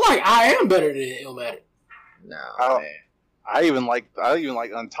 I Am better than Illmatic. No, Oh. man. I even like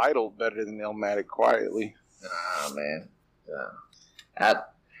Untitled better than Illmatic quietly. Nah, man. Nah.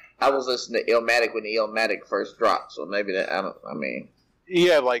 I was listening to Illmatic when the Illmatic first dropped, so maybe that I mean He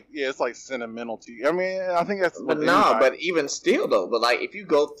had like, it's like sentimental to you. I mean, I think that's. But no, but even still though, but like if you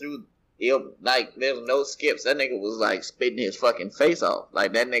go through, like there's no skips. That nigga was like spitting his fucking face off.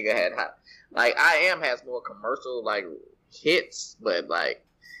 Like that nigga had like I Am has more commercial like hits, but like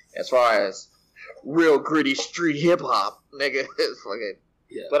as far as real gritty street hip hop, nigga is fucking.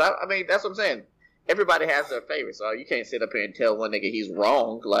 Yeah. But I mean that's what I'm saying. Everybody has their favorite, so you can't sit up here and tell one nigga he's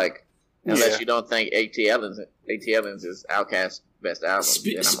wrong. Like unless you don't think A.T. Evans is Outkast's best album.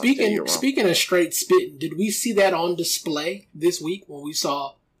 Speaking of straight spitting, did we see that on display this week when we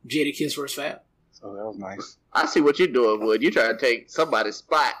saw Jadakiss vs. Fab? Oh, that was nice. I see what you're doing, Wood. You trying to take somebody's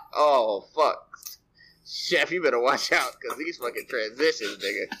spot. Oh, fuck. Chef, you better watch out, because these fucking transitions,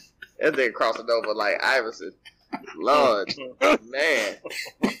 nigga. That nigga crossing over like Iverson. Lord. Man.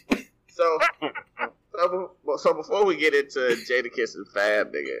 So before we get into Jadakiss and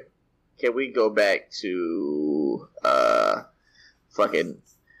Fab, nigga, can we go back to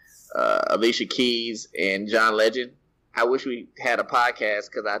Alicia Keys and John Legend? I wish we had a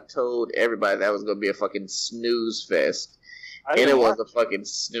podcast because I told everybody that was going to be a fucking snooze fest. And it was a fucking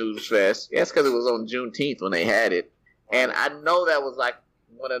snooze fest. Yes, because it was on Juneteenth when they had it. And I know that was like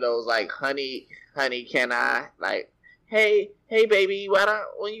one of those like, honey, can I? Like, hey, baby,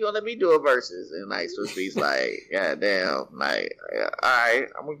 when you gonna let me do a verses? And like Swiss Beats like, God damn, like, all right,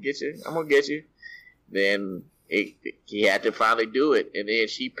 I'm gonna get you. Then he had to finally do it, and then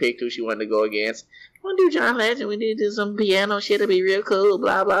she picked who she wanted to go against. I want to do John Legend. We need to do some piano shit. It'll be real cool.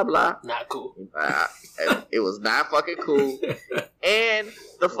 Blah blah blah. Not cool. It was not fucking cool, and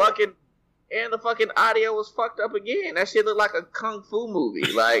the fucking audio was fucked up again. That shit looked like a kung fu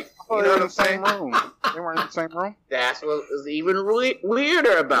movie. Like, you know what I'm saying? They weren't in the same room. That's what was even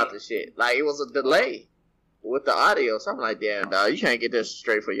weirder about the shit. Like, it was a delay with the audio. So I'm like, damn, dog, you can't get this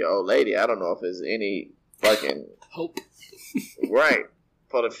straight for your old lady. I don't know if there's any fucking hope. Right.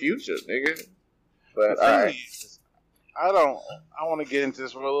 For the future, nigga. But, alright. I want to get into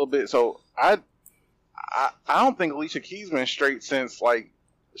this for a little bit. So, I don't think Alicia Keys been straight since, like,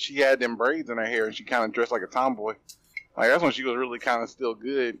 she had them braids in her hair and she kind of dressed like a tomboy. Like, that's when she was really kind of still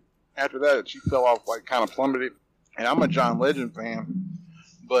good. After that, she fell off, like, kind of plummeted. And I'm a John Legend fan.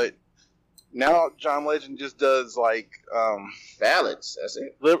 But now John Legend just does, like, ballads, that's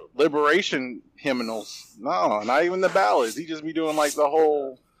it. Liberation hymnals. No, not even the ballads. He just be doing, like, the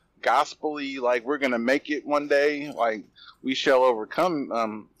whole gospel-y, like, we're gonna make it one day. Like, we shall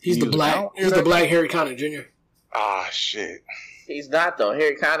overcome. He's the black Harry Connick Jr. Ah, shit. He's not, though.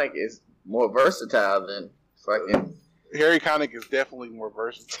 Harry Connick is more versatile than fucking... Harry Connick is definitely more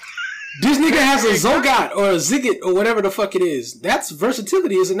versatile. This nigga has a Zogot or a Ziggit or whatever the fuck it is. That's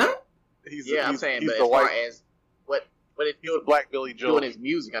versatility, is it not? I'm saying, but as far as what it's doing, Black Billy Joel doing his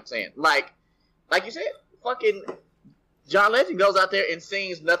music, I'm saying, like you said, fucking John Legend goes out there and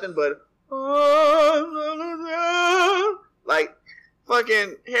sings nothing but like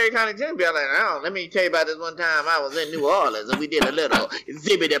fucking Harry Connick Jr. be like, let me tell you about this one time I was in New Orleans and we did a little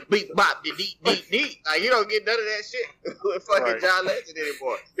zippity beep bop de dee dee dee. Like, you don't get none of that shit with fucking John Legend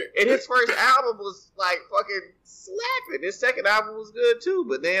anymore. And his first album was like fucking slapping. His second album was good too,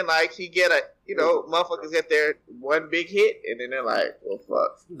 but then like he get motherfuckers get their one big hit and then they're like, well,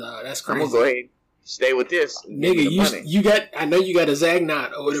 fuck. Nah, that's crazy. I'm gonna go ahead and stay with this. Nigga, you got, I know you got a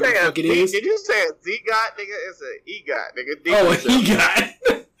Zagnot or whatever the fuck it is. Did you say a Z-Got, nigga? It's an E-Got, nigga. Oh, an E-Got.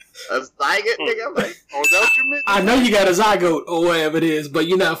 A zygote, nigga? I'm like, oh, is that what you meant? I know you got a zygote or whatever it is, but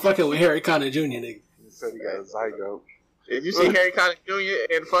you're not fucking with Harry Connick Jr., nigga. You said you got a zygote. Did you see Harry Connick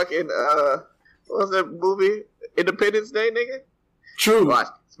Jr. in fucking, what was that movie? Independence Day, nigga? True. Watch.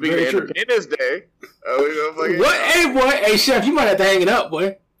 Speaking of Independence Day, we gonna fucking... What? Hey, boy. Hey, Chef, you might have to hang it up,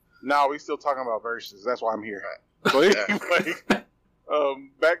 boy. No, we still talking about verses. That's why I'm here. So anyway,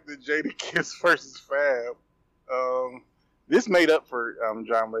 back to Jadakiss versus Fab. This made up for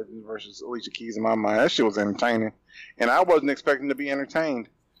John Legend versus Alicia Keys in my mind. That shit was entertaining, and I wasn't expecting to be entertained.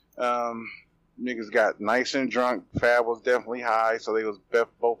 Niggas got nice and drunk. Fab was definitely high, so they was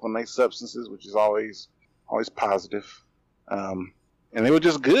both on their substances, which is always positive. And they were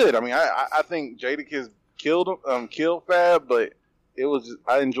just good. I mean, I think Jadakiss killed Fab, but it was,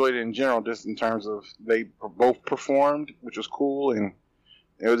 I enjoyed it in general, just in terms of they both performed, which was cool, and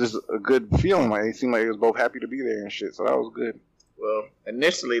it was just a good feeling. Like, it seemed like they was both happy to be there and shit, so that was good. Well,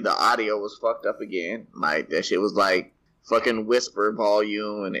 initially the audio was fucked up again. Like, that shit was like fucking whisper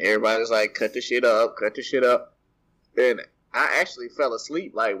volume, and everybody was like, cut the shit up. And I actually fell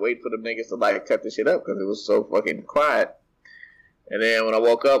asleep, like, waiting for them niggas to, like, cut the shit up, because it was so fucking quiet. And then when I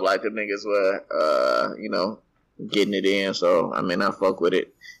woke up, like, the niggas were, getting it in, so I mean, I fuck with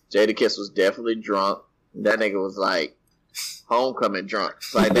it. Jadakiss was definitely drunk. That nigga was like homecoming drunk.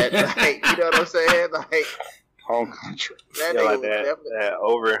 Like that, like, you know what I'm saying? Like Homecoming drunk. that Yeah, nigga like was that, definitely that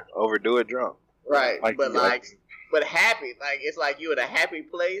overdo it drunk. right. Like, But like- but happy. Like it's like you in a happy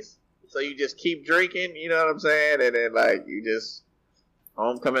place, so you just keep drinking. You know what I'm saying? And then like you just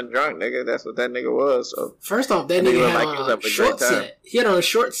homecoming drunk, nigga. That's what that nigga was. So First off, that Nigga nigga look had like on he was a having a short great time. set. He had on a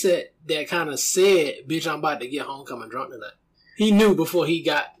short set that kind of said, "Bitch, I'm about to get homecoming drunk tonight." He knew before he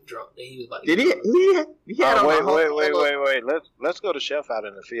got drunk that he was about to did get he? drunk. He had on a Wait. Let's go to Chef out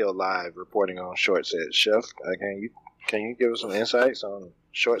in the field live reporting on short set. Chef, can you give us some insights on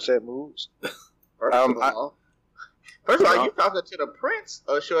short set moves? First of all, you talking to the prince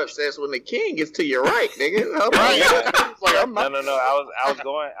of short sets when the king is to your right, nigga. Hold on. No. I was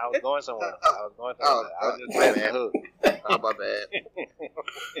going somewhere. I was just playing the hook. Oh, my bad.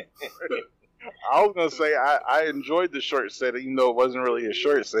 I was gonna say I enjoyed the short set, even though it wasn't really a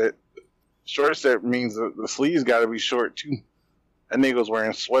short set. Short set means the sleeves got to be short too. That nigga was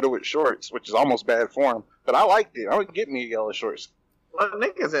wearing sweater with shorts, which is almost bad form. But I liked it. I would get me a yellow shorts. Well,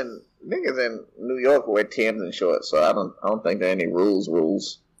 niggas in New York wear Timbs and shorts, so I don't think there are any rules.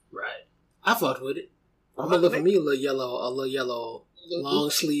 Right. I fucked with it. I'm gonna look for me a little yellow long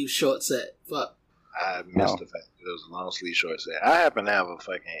sleeve short set. Fuck. I missed the fact that it was a long sleeve short set. I happen to have a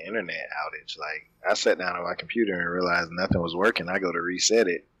fucking internet outage. Like, I sat down on my computer and realized nothing was working. I go to reset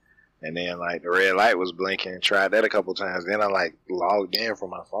it, and then like the red light was blinking. Tried that a couple times. Then I like logged in from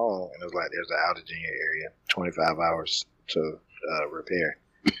my phone, and it was like, there's an outage in your area. 25 hours to repair.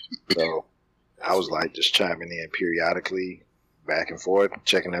 So I was like just chiming in periodically, back and forth,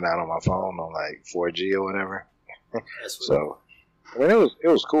 checking it out on my phone on like 4G or whatever. That's what So, I mean, it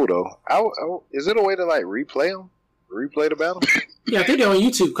was cool though. Is it a way to like replay the battle? Yeah, I think they're on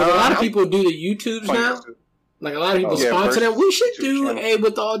YouTube because a lot of people do the YouTubes now. Like a lot of people Yeah, sponsor them. We should YouTube do channel.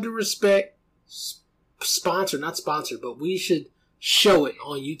 with all due respect, not sponsor, but we should show it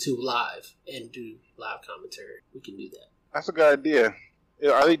on YouTube live and do live commentary. We can do that. That's a good idea.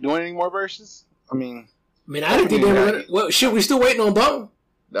 Are they doing any more verses? I mean, I mean, I didn't think they were. Well, shit, we still waiting on Bone.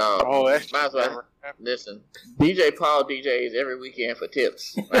 No, that's might as well. Listen, DJ Paul DJs every weekend for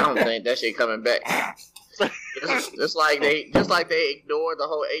tips. I don't think that shit coming back. Just like they ignored the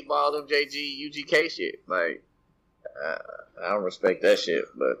whole 8 Ball MJG UGK shit. Like, I don't respect that shit,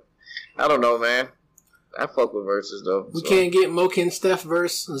 but I don't know, man. I fuck with verses though. We can't get Moken Steph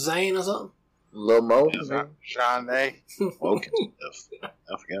versus Zayn or something. Lil Mo. Sean A. Okay,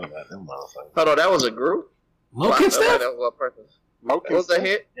 I forgot about them motherfuckers. Hold on, that was a group. Moken Steph? That was one person. Moken What was that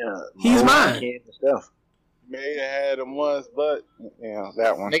hit? Yeah, He's mine. Ken and stuff. May have had him once, but yeah,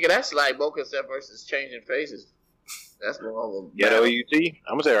 that one. Nigga, that's like Mocha Steph versus Changing Faces. That's more of a Ghetto UT.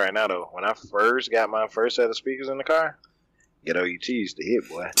 I'm gonna tell you right now though, when I first got my first set of speakers in the car, Ghetto UT used to hit,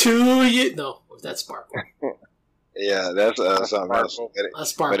 boy. No, that's Sparkle. Yeah, that's something else. Sparkle. That's But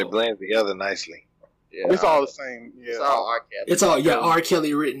Sparkle. it blends together nicely. Yeah, It's all the same. Yeah. It's all R. Kelly. It's all R.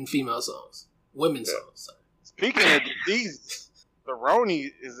 Kelly written female songs, women's songs. Sorry. Speaking of these, the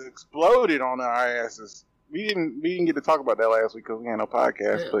Roni is exploded on our asses. We didn't get to talk about that last week because we had no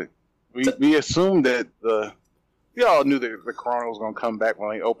podcast, Yeah. but we assumed that we all knew that the Corona was going to come back when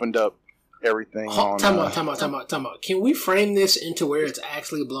they opened up everything. Time out. Can we frame this into where it's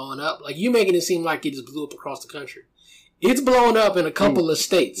actually blowing up? Like, you making it seem like it just blew up across the country. It's blowing up in a couple of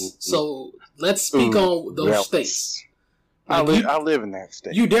states. So let's speak on those states. I Like, live in that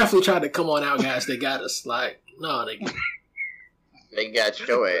state. you definitely tried to come on out, guys. They got us. Like, no, They got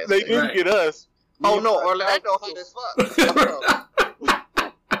your ass. They didn't Right. get us. Oh no, Orlando hot as fuck.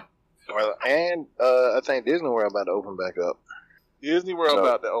 And I think Disney World about to open back up. Disney World So-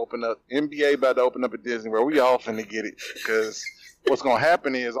 about to open up. NBA about to open up at Disney World. We all finna get it because what's gonna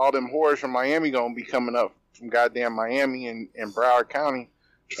happen is all them whores from Miami gonna be coming up from goddamn Miami and Broward County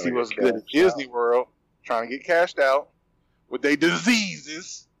to Trying see to what's get good at cashed Disney World, trying to get cashed out with their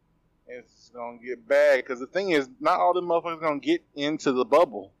diseases. It's gonna get bad because the thing is, not all them motherfuckers gonna get into the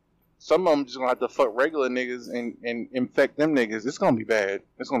bubble. Some of them just gonna have to fuck regular niggas and infect them niggas. It's gonna be bad.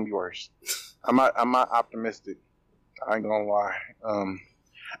 It's gonna be worse. I'm not optimistic. I ain't gonna lie.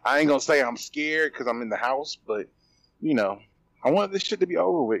 I ain't gonna say I'm scared because I'm in the house, but you know, I want this shit to be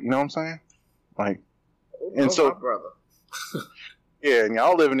over with. You know what I'm saying? Like, and so, my brother. yeah, and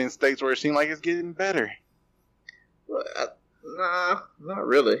y'all living in states where it seems like it's getting better. Well, nah, not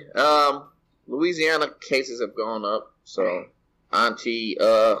really. Louisiana cases have gone up, so Auntie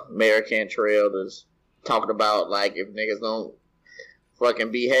Mayor Cantrell is talking about like if niggas don't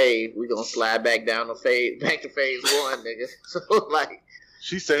fucking behave, we gonna slide back down to phase 1, nigga. So like,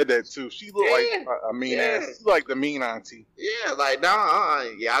 She said that too. She looked like a mean ass. She like the mean auntie. yeah, like nah,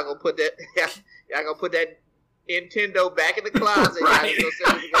 y'all gonna put that Nintendo back in the closet. Right. Y'all go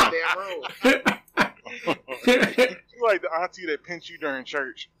sit in the goddamn room. You like the auntie that pinched you during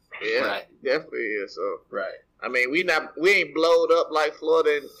church. Yeah, Right. definitely is. So, Right. I mean, we ain't blowed up like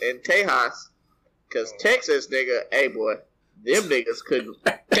Florida and Tejas, cause Texas, nigga, hey boy, them niggas couldn't.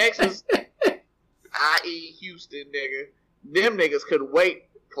 Texas, i.e. Houston, nigga, them niggas couldn't wait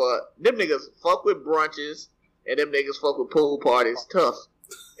for them niggas fuck with brunches and them niggas fuck with pool parties tough,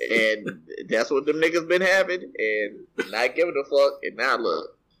 and that's what them niggas been having and not giving a fuck. And now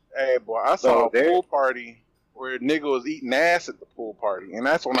look, Hey, boy, I saw a pool party where a nigga was eating ass at the pool party, and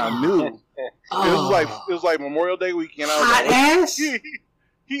that's when I knew it was like Memorial Day weekend. I was Hot like, ass?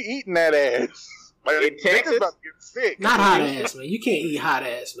 He eating that ass. Like, In Texas? niggas about to get sick. Not hot ass, man. You can't eat hot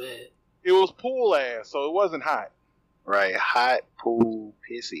ass, man. It was pool ass, so it wasn't hot. Right, hot pool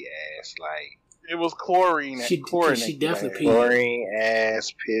pissy ass, like It was chlorine. She chlorinated definitely ass. peed. chlorine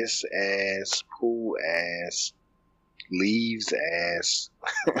ass, piss ass, pool ass, leaves ass,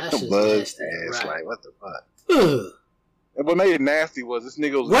 That's just bugs nasty, ass. right. Like what the fuck? Ugh. And what made it nasty was this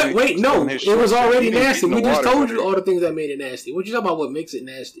nigga was. Wait, no. his It was shit. already He didn't nasty. get in We the just water told with you it. all the things that made it nasty. What you talking about? What makes it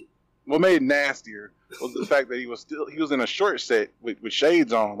nasty? What made it nastier was the fact that he was in a short set with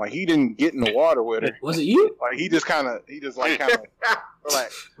shades on. Like he didn't get in the water with her. Was it you? Like he just kind of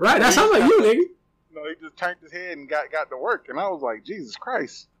relaxed. Right. That sounds like you, nigga. You know, he just turned his head and got to work, and I was like, Jesus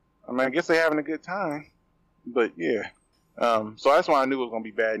Christ. I mean, I guess they're having a good time, but yeah. So that's why I knew it was gonna be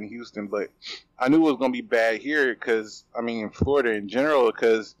bad in Houston, but I knew it was gonna be bad here because I mean, in Florida in general,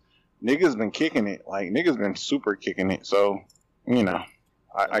 because niggas been kicking it. Like niggas been super kicking it. So you know,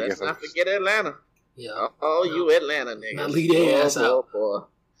 I let's guess not forget Atlanta. Yeah. Oh, you Atlanta niggas. Now leave their ass out. Boy.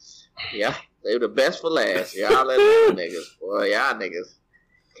 Yeah, they were the best for last. Y'all Atlanta niggas. Boy, y'all niggas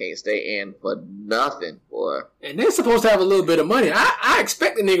can't stay in for nothing, boy. And they're supposed to have a little bit of money. I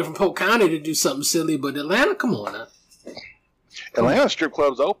expect a nigga from Polk County to do something silly, but Atlanta, come on now. Atlanta strip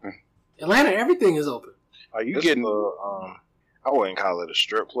clubs open. Atlanta, everything is open. Are you This getting? I wouldn't call it a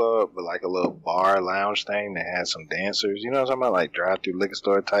strip club, but like a little bar lounge thing that has some dancers. You know what I'm talking about? Like drive-through liquor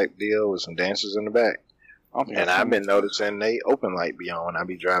store type deal with some dancers in the back. And I've been noticing they open light be on when I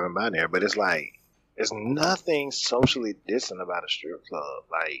be driving by there, but it's like there's nothing socially distant about a strip club.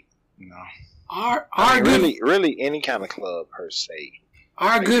 Like, you know. Our good really any kind of club per se.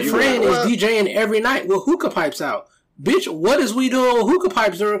 our good friend is DJing every night with hookah pipes out. Bitch, what is we doing with hookah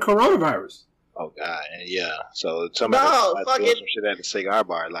pipes during coronavirus? Oh God, and yeah. So somebody doing some shit at the cigar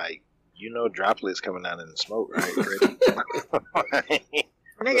bar, like droplets coming out in the smoke, right?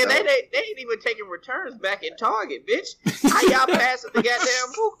 Nigga, they ain't even taking returns back in Target, bitch. How y'all passing the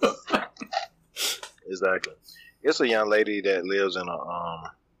goddamn hookah? Exactly. It's a young lady that lives in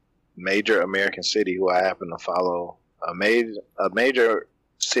a major American city who I happen to follow. A major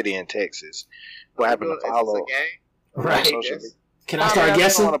city in Texas who I happen to follow. Is this a game? Right. social media. Can I start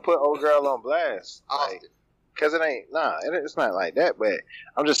guessing? I don't want to put old girl on blast. Austin. Because it ain't, it's not like that. But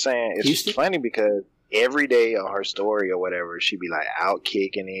I'm just saying, it's Houston? funny because every day on her story or whatever, she'd be like out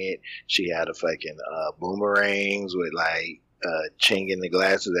kicking it. She had a fucking boomerangs with like chinging the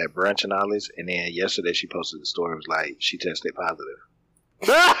glasses at brunch and all this. And then yesterday she posted the story. It was like she tested positive.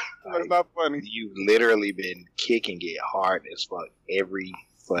 That's not funny. You've literally been kicking it hard as fuck every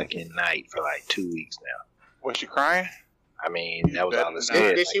fucking night for like 2 weeks now. Was she crying? I mean, that was all it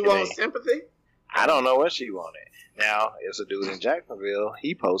said. Did she Like, want sympathy? I don't know what she wanted. Now, it's a dude in Jacksonville.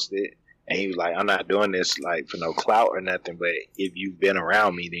 He posted, and he was like, I'm not doing this like for no clout or nothing, but if you've been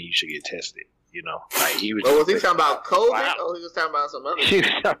around me, then you should get tested. You know? Like, he was. Well, was he talking about COVID Wow. or he was talking about some other He shit?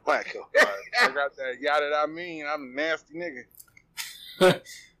 was talking about COVID. I got that yada I mean. I'm a nasty nigga.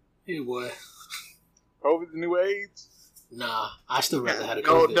 Hey, boy. COVID's the new AIDS? Nah, I still rather have a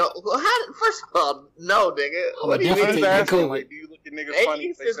No, COVID. no. Well, first of all, no, nigga. I What would do you definitely mean? take the asking, COVID. like, do you look at niggas funny if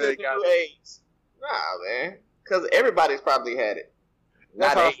AIDS they is say they the got new it? AIDS. Nah, man. Because everybody's probably had it.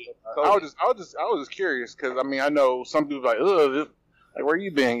 That's Not how AIDS. I was just curious because I mean I know some people like ugh, like where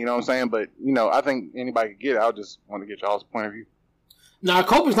you been, you know what I'm saying? But you know I think anybody could get it. I just want to get y'all's point of view. Nah,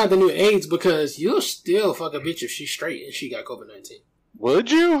 COVID's not the new AIDS because you'll still fuck a bitch if she's straight and she got COVID-19.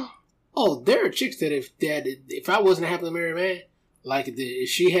 Would you? Oh, there are chicks that if I wasn't a happily married man, like if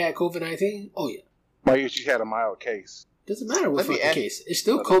she had COVID-19, oh yeah. Like if she had a mild case. Doesn't matter what Let me fucking ask- case. It's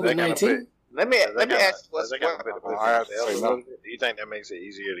still Does that kinda COVID-19. Let me ask you what's Does that kinda what. put the Oh, I have to pussy say in no. sales a little bit? Do you think that makes it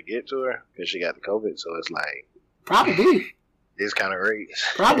easier to get to her because she got the COVID? So it's like Probably. these kind of rates.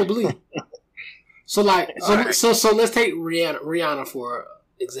 Probably. So like, Alright. so let's take Rihanna for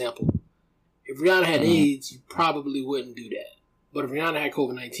example. If Rihanna had AIDS, you probably wouldn't do that. But if Rihanna had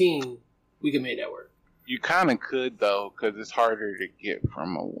COVID-19, we could make that work. You kind of could though because it's harder to get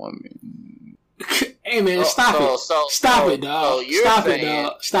from a woman. Hey man, stop it. Stop it, dog. Stop it,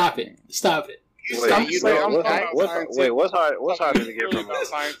 dog. Stop it. Stop it. What's harder to get from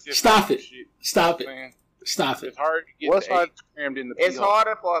us? Stop it. Stop it. Stop it. It's hard to get What's hard? crammed in the It's peel.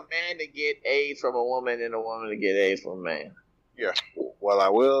 harder for a man to get AIDS from a woman than a woman to get AIDS from a man. Yeah. Well,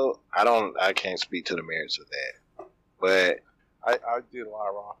 I can't speak to the merits of that, but I did a lot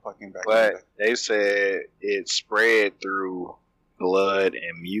of raw fucking back. But they said it spread through blood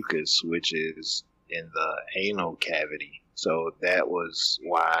and mucus, which is in the anal cavity. So that was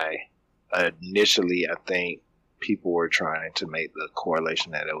why initially I think people were trying to make the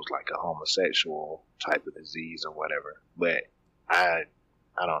correlation that it was like a homosexual type of disease or whatever. But I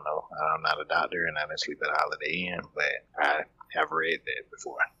don't know. I'm not a doctor and I didn't sleep at Holiday Inn, but I have read that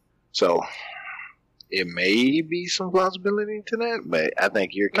before. So it may be some plausibility to that, but I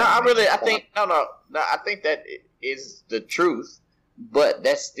think you're. I think that is the truth, but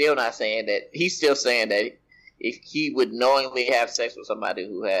that's still not saying that. He's still saying that if he would knowingly have sex with somebody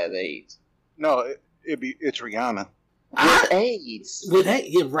who has AIDS. No, it's Rihanna. With AIDS. With that,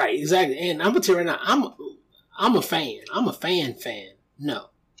 yeah, right, exactly. And I'm gonna tell you right now, I'm a fan. I'm a fan. No.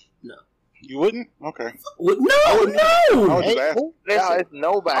 You wouldn't? Okay. No. I was just asking. Listen, it's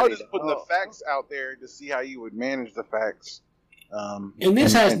nobody. I was just putting the facts out there to see how you would manage the facts. And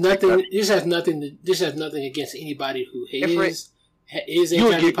this has nothing. This has nothing against anybody who is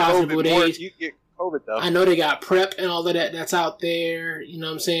HIV positive with AIDS. You get COVID though. I know they got PrEP and all of that. That's out there. You know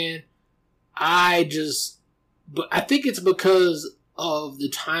what I'm saying? But I think it's because of the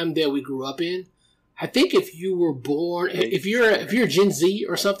time that we grew up in. I think if you were born, if you're Gen Z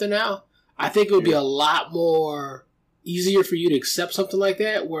or something now, I think it would be a lot more easier for you to accept something like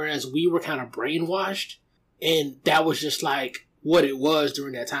that. Whereas we were kind of brainwashed, and that was just like what it was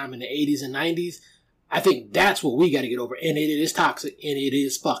during that time in the 80s and 90s. I think that's what we got to get over, and it is toxic and it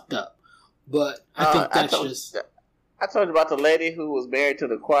is fucked up. But I think that's just. I told you about the lady who was married to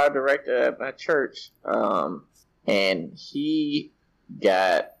the choir director at my church, and he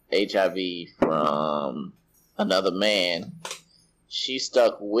got HIV from another man. She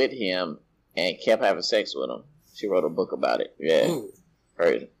stuck with him and kept having sex with him. She wrote a book about it. Yeah,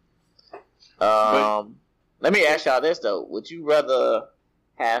 crazy. Let me ask y'all this though: would you rather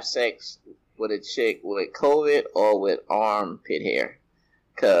have sex with a chick with COVID or with armpit hair?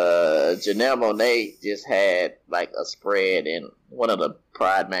 Cause Janelle Monáe just had like a spread in one of the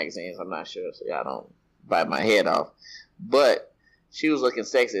Pride magazines. I'm not sure, so y'all don't bite my head off. But she was looking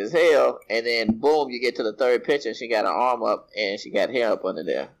sexy as hell, and then boom, you get to the third picture, and she got an arm up, and she got hair up under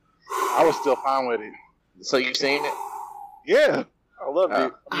there. I was still fine with it. So you seen it? Yeah, I loved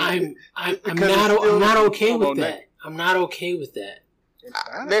it. I'm not okay with that. I'm not okay with that.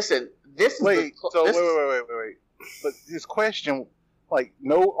 Listen, this is wait. But this question, like,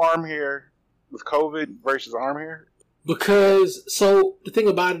 no arm hair with COVID versus arm hair? Because, so, the thing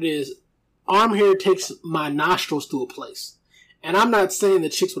about it is, arm hair takes my nostrils to a place. And I'm not saying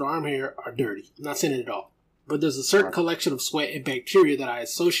that chicks with arm hair are dirty. I'm not saying it at all. But there's a certain collection of sweat and bacteria that I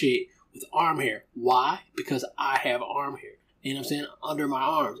associate with arm hair. Why? Because I have arm hair. You know what I'm saying? Under my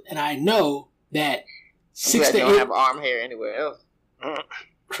arms. And I know that 6 to 8... You don't have arm hair anywhere else.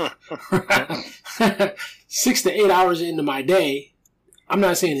 6 to 8 hours into my day, I'm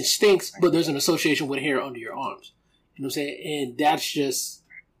not saying it stinks, but there's an association with hair under your arms. You know what I'm saying? And that's just,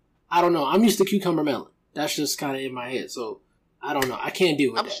 I don't know. I'm used to cucumber melon. That's just kind of in my head. So, I don't know. I can't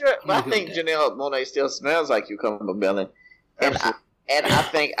deal with that. Sure, but I think Janelle Monáe still smells like cucumber melon. And I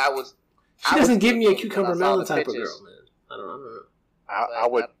think I was... She doesn't give me a cucumber melon type of girl, man. I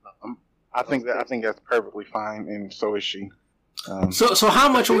don't know. I think that's perfectly fine, and so is she. So how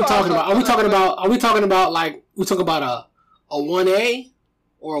much are we talking about? Are we talking about like we talking about a 1A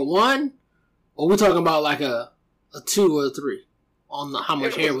or a 1, or we talking about like a 2 or a 3 on how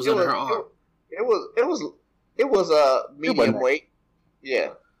much hair was under her arm? It was a medium weight.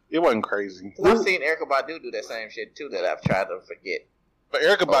 Yeah, it wasn't crazy. I've seen Erykah Badu do that same shit too that I've tried to forget. But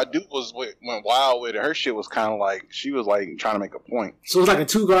Erykah Badu went wild with it. Her shit was kind of like she was like trying to make a point. So it was like a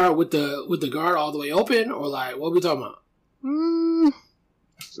 2 guard with the guard all the way open, or like what are we talking about?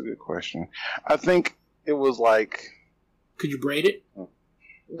 That's a good question. I think it was like. Could you braid it?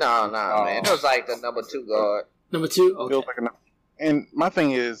 No, man. It was like the number 2 guard. Number 2? Okay. Feels like and my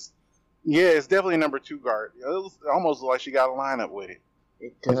thing is, yeah, it's definitely a number 2 guard. It was almost like she got a lineup with it.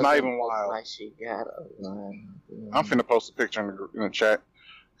 It's not even wild. Like she got a lineup. I'm finna post a picture in the chat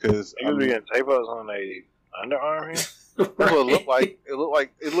because you be getting tape ups on a underarm here. That's what it looked like.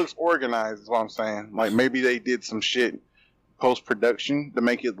 It looks organized. Is what I'm saying. Like maybe they did some shit post production to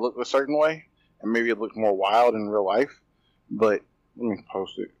make it look a certain way, and maybe it looked more wild in real life. But let me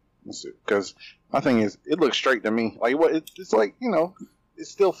post it. Because my thing is, it looks straight to me. Like what? It's like, you know, it's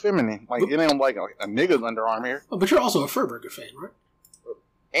still feminine. Like it ain't like a nigga's underarm hair. Oh, but you're also a Furburger fan, right?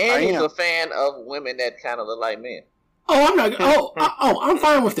 And he's a fan of women that kind of look like men. Oh, I'm not. I'm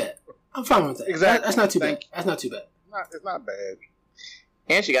fine with that. I'm fine with that. Exactly. That's not too bad. That's not too bad. It's not bad.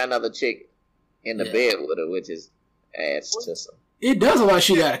 And she got another chick in the bed with her, which is adds to some. It does look like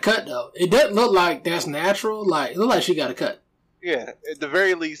she got a cut though. It doesn't look like that's natural. Like it look like she got a cut. Yeah, at the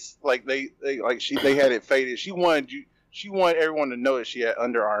very least, like they had it faded. She wanted everyone to know that she had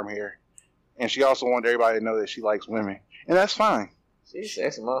underarm hair, and she also wanted everybody to know that she likes women, and that's fine. She's a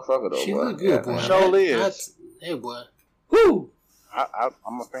sexy motherfucker though. She boy. look good, boy. Sure is. Hey, boy. Woo!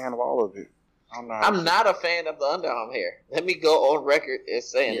 I'm a fan of all of it. I'm not a fan of the underarm hair. Let me go on record as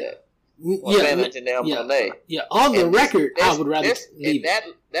saying that. I'm a fan of Janelle Monáe. Yeah, on the record, I would rather leave that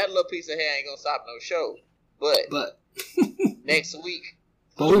little piece of hair ain't gonna stop no show. But next week,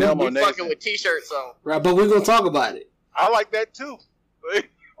 we fucking with t-shirts on. Right, but we're gonna talk about it. I like that too.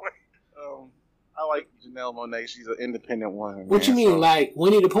 I like Janelle Monáe. She's an independent woman. What you mean, like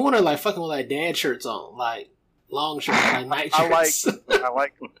Winnie the Pooh, or like fucking with like dad shirts on, like long shirts, like night shirts?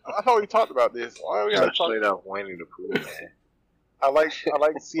 I thought we talked about this. Why we gotta talk about Winnie the Pooh, man? I like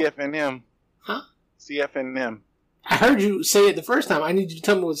CFNM. Huh? CFNM. I heard you say it the first time. I need you to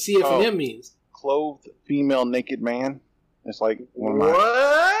tell me what CFNM means. Clothed female naked man. It's like one of my...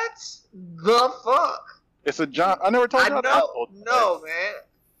 What the fuck? It's a John. I never told you. No, man.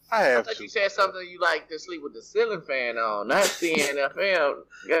 I thought you said something you like to sleep with the ceiling fan on, not the NFL.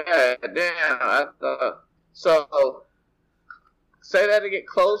 God damn. I thought. So, say that again.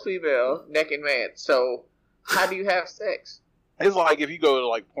 Clothed female, naked man. So, how do you have sex? It's like if you go to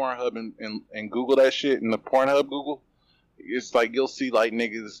like Pornhub and Google that shit in the Pornhub Google, it's like you'll see like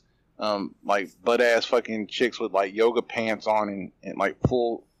niggas, like butt ass fucking chicks with like yoga pants on and like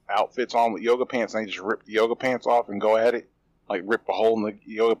full outfits on with yoga pants, and they just rip the yoga pants off and go at it. Like rip a hole in the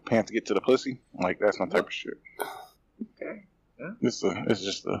yoga pants to get to the pussy. Like that's my type of shit. Okay. Yeah. It's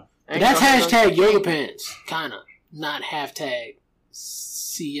just a. That's hashtag yoga pants, kinda. Not hashtag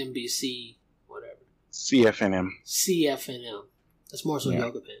CNBC, whatever. CFNM. CFNM. That's more so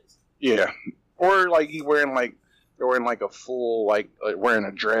yoga pants. Yeah. Or like they're wearing like a full like wearing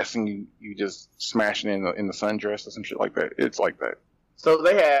a dress and you just smashing in the sundress or some shit like that. It's like that. So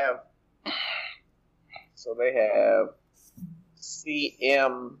they have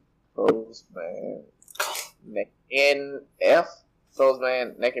CM Postman NF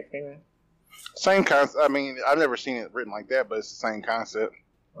Postman naked female. Same concept. I mean, I've never seen it written like that, but it's the same concept.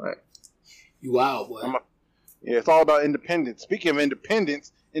 Right. You wild boy. Yeah, it's all about independence. Speaking of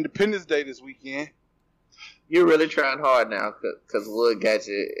Independence Day this weekend. You're really trying hard now, because Wood got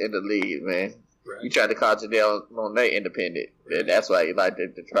you in the lead, man. Right. You tried to call Janelle Monáe independent. And that's why you like to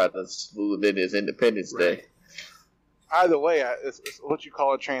try to smooth in his Independence Day. Either way, it's what you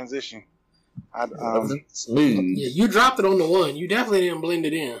call a transition. Smooth. Yeah, you dropped it on the one. You definitely didn't blend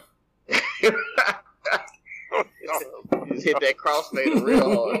it in. You just hit that crossfader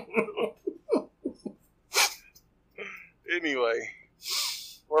real hard. Anyway,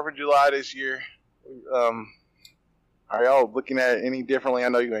 4th of July this year. Are y'all looking at it any differently? I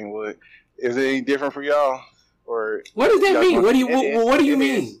know you ain't would. Is it any different for y'all? Or what does that mean? What do you mean? What do you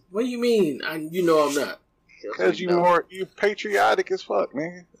mean? You know I'm not. Because you patriotic as fuck,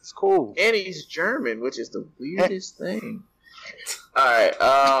 man. It's cool. And he's German, which is the weirdest thing. Alright,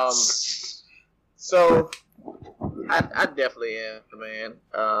 so I definitely am, man.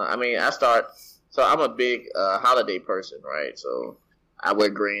 So I'm a big holiday person, right? So I wear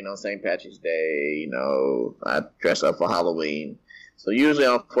green on St. Patrick's Day, you know, I dress up for Halloween. So usually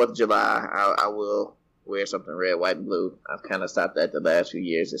on 4th of July, I will wear something red, white, and blue. I've kind of stopped that the last few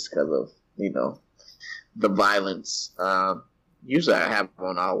years just because of, you know, the violence. Usually I have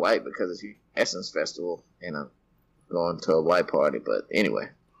on all white because it's Essence Festival and I'm going to a white party. But anyway,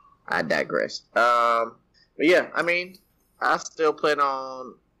 I digress. But yeah, I mean, I still plan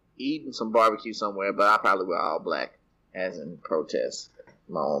on eating some barbecue somewhere, but I'll probably wear all black as in protest,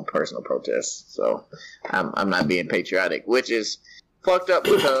 my own personal protest. So I'm not being patriotic, which is fucked up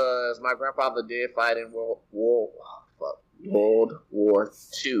because my grandfather did fight in World War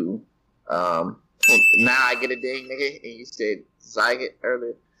II. Now I get a ding, nigga, and you said zygote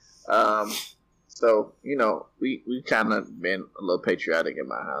earlier. So, you know, we kind of been a little patriotic in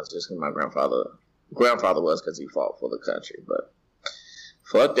my house just because my grandfather was because he fought for the country. But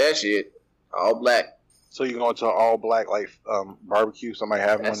fuck that shit. All black. So you're going to an all black like barbecue? Somebody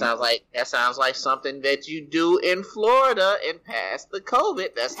having one? That sounds like something that you do in Florida and pass the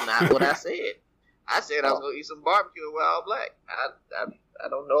COVID. That's not what I said. I said I was going to eat some barbecue and wear all black. I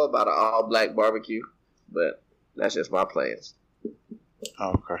don't know about an all-black barbecue, but that's just my plans.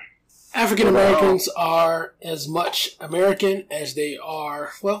 Oh, okay. African Americans are as much American as they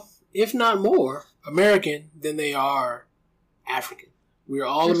are, well, if not more, American than they are African. We are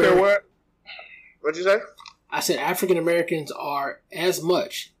all You said American. what? What'd you say? I said African Americans are as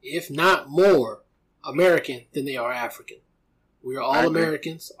much, if not more, American than they are African. We are all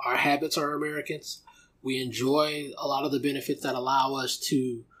Americans. Our habits are Americans. We enjoy a lot of the benefits that allow us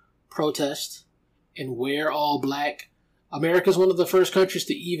to protest and wear all black. America is one of the first countries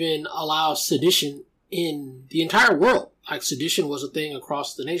to even allow sedition in the entire world. Like, sedition was a thing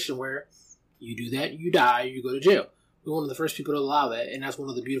across the nation where you do that, you die, you go to jail. We're one of the first people to allow that, and that's one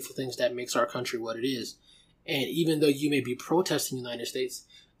of the beautiful things that makes our country what it is. And even though you may be protesting the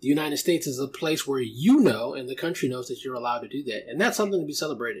United States is a place where you know, and the country knows, that you're allowed to do that. And that's something to be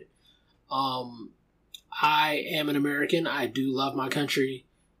celebrated. I am an American. I do love my country,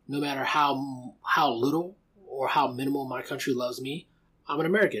 no matter how little or how minimal my country loves me. I'm an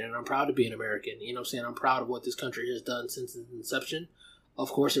American, and I'm proud to be an American. You know what I'm saying? I'm proud of what this country has done since its inception. Of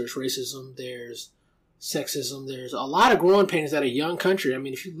course, there's racism, there's sexism, there's a lot of growing pains that a young country. I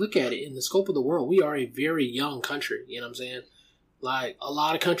mean, if you look at it in the scope of the world, we are a very young country. You know what I'm saying? Like, a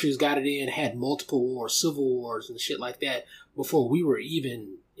lot of countries got it in, had multiple wars, civil wars, and shit like that before we were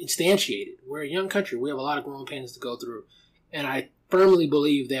even instantiated. We're a young country. We have a lot of growing pains to go through. And I firmly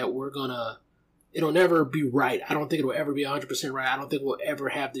believe that it'll never be right. I don't think it'll ever be 100% right. I don't think we'll ever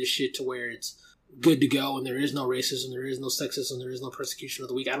have this shit to where it's good to go and there is no racism, there is no sexism, there is no persecution of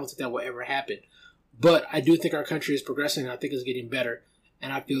the weak. I don't think that will ever happen. But I do think our country is progressing, and I think it's getting better.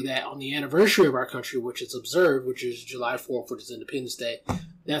 And I feel that on the anniversary of our country, which is observed, which is July 4th, which is Independence Day,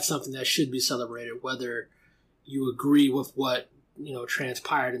 that's something that should be celebrated, whether you agree with what,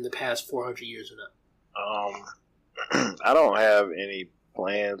 transpired in the past 400 years or not. I don't have any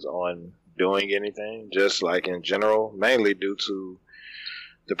plans on doing anything, just like in general, mainly due to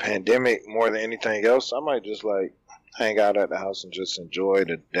the pandemic more than anything else. I might just like hang out at the house and just enjoy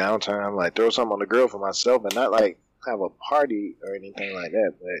the downtime, like throw something on the grill for myself and not like have a party or anything like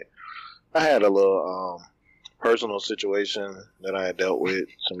that. But I had a little personal situation that I had dealt with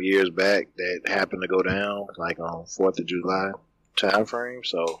some years back that happened to go down like on 4th of July time frame.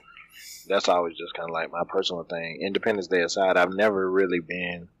 So that's always just kind of like my personal thing. Independence Day aside, I've never really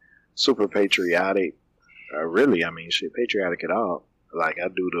been super patriotic. Patriotic at all. Like I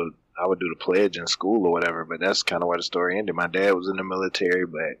would do the pledge in school or whatever, but that's kind of where the story ended. My dad was in the military,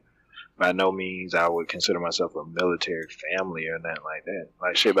 but by no means I would consider myself a military family or nothing like that.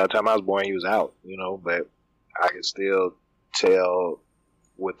 Like shit, by the time I was born, he was out, but I could still tell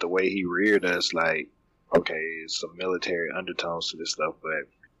with the way he reared us, like, okay, it's some military undertones to this stuff, but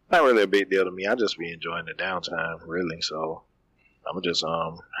not really a big deal to me. I just be enjoying the downtime, really. So I'm gonna just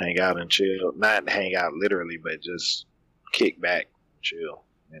hang out and chill. Not hang out literally, but just kick back, chill,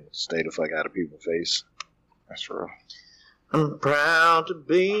 and stay the fuck out of people's face. That's real. I'm proud to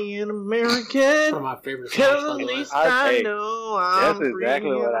be an American. One of my favorite songs. Cause at least I know I'm that's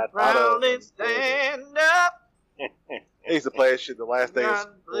exactly what I thought proud of. and stand up. I used to play that shit the last day of God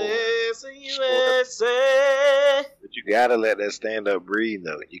school. bless the USA. But you gotta let that stand up breathe,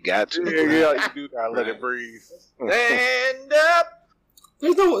 though. You got to. Yeah, you do gotta let it breathe. Stand up.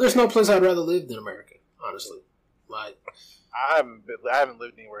 There's no place I'd rather live than America, honestly. Like, I haven't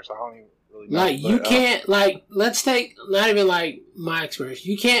lived anywhere, so I don't even really know. Like, you can't, let's take, not even like my experience,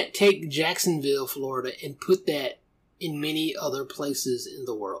 you can't take Jacksonville, Florida, and put that in many other places in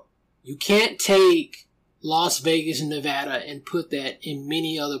the world. You can't take Las Vegas, Nevada, and put that in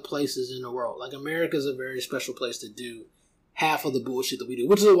many other places in the world. Like, America's a very special place to do half of the bullshit that we do,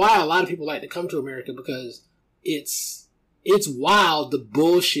 which is why a lot of people like to come to America, because it's wild, the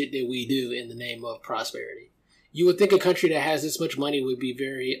bullshit that we do in the name of prosperity. You would think a country that has this much money would be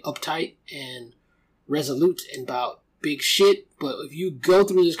very uptight and resolute about big shit, but if you go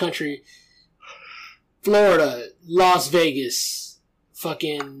through this country, Florida, Las Vegas,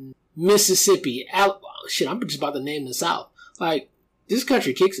 fucking Mississippi, shit, I'm just about to name the South. Like, this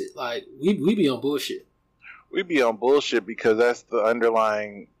country kicks it. Like, we be on bullshit. We be on bullshit because that's the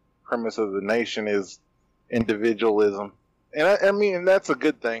underlying premise of the nation is individualism. And I mean, that's a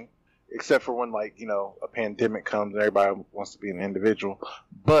good thing. Except for when, like, a pandemic comes and everybody wants to be an individual.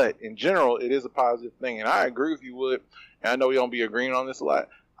 But in general, it is a positive thing. And I agree with you, Wood. And I know we don't be agreeing on this a lot.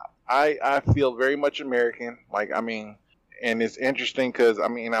 I feel very much American. Like, I mean, and it's interesting because, I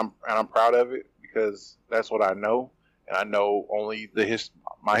mean, I'm proud of it because that's what I know. And I know only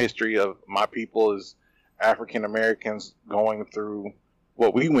my history of my people is African Americans going through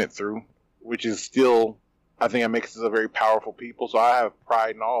what we went through, which is still I think it makes us a very powerful people. So I have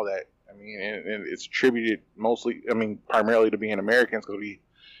pride in all that. I mean, and it's attributed mostly, primarily to being Americans, because if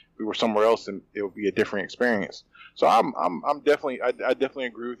we were somewhere else, and it would be a different experience. So I'm definitely, I definitely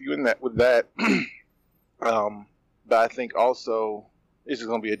agree with you with that. But I think also this is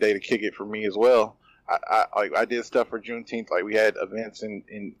going to be a day to kick it for me as well. I did stuff for Juneteenth. Like, we had events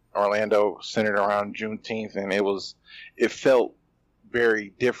in Orlando centered around Juneteenth, and it felt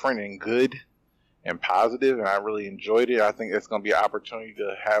very different and good and positive, and I really enjoyed it. I think it's going to be an opportunity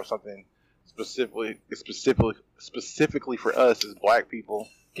to have something specifically for us as Black people.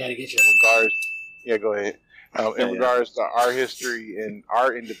 Gotta get you. Go ahead. In regards to our history and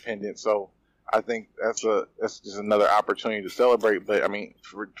our independence, so I think that's just another opportunity to celebrate. But I mean,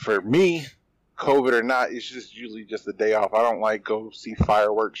 for me, COVID or not, it's just usually just a day off. I don't like go see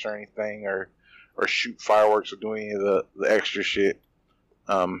fireworks or anything, or shoot fireworks or do any of the extra shit.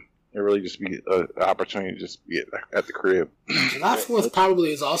 It really just be an opportunity to just be at the crib. July 4th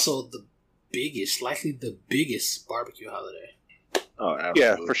probably is also likely the biggest barbecue holiday. Oh, absolutely.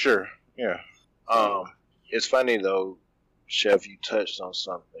 Yeah, for sure. Yeah. It's funny though, Chef, you touched on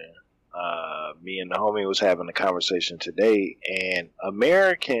something. Me and the homie was having a conversation today, and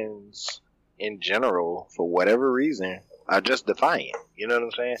Americans in general, for whatever reason, are just defiant. You know what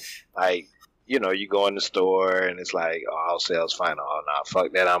I'm saying? Like, you know, you go in the store and it's like, oh, all sales fine. Oh, nah,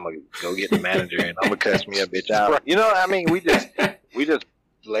 fuck that. I'm going to go get the manager and I'm going to cuss me a bitch out. You know what I mean? We just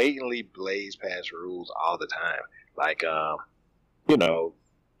blatantly blaze past rules all the time. Like, you know,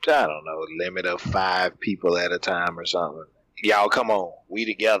 I don't know, limit of 5 people at a time or something. Y'all, come on. We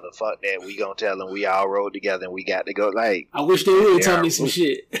together. Fuck that. We gonna tell them we all rode together and we got to go. Like, I wish they would tell me some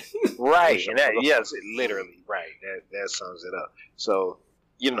shit. Right. And yes, literally. Right. That sums it up. So,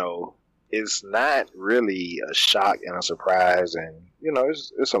 you know, it's not really a shock and a surprise, and you know,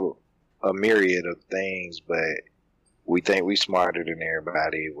 it's a myriad of things, but we think we smarter than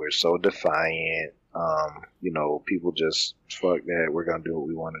everybody. We're so defiant. You know, people just fuck that. We're gonna do what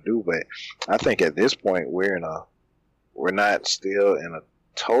we want to do. But I think at this point we're not still in a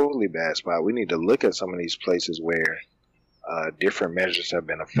totally bad spot. We need to look at some of these places where different measures have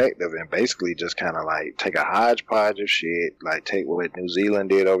been effective, and basically just kind of like take a hodgepodge of shit, like take what New Zealand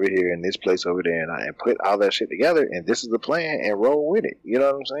did over here and this place over there, and put all that shit together, and this is the plan, and roll with it. You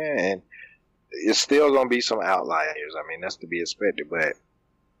know what I'm saying? And it's still gonna be some outliers. I mean, that's to be expected, but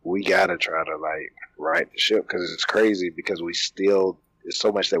we gotta try to like right the ship, because it's crazy, because it's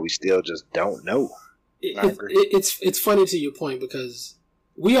so much that we still just don't know. It's funny to your point, because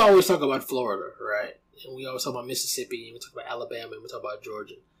we always talk about Florida, right? And we always talk about Mississippi, and we talk about Alabama, and we talk about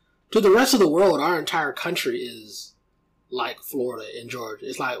Georgia. To the rest of the world, our entire country is like Florida and Georgia.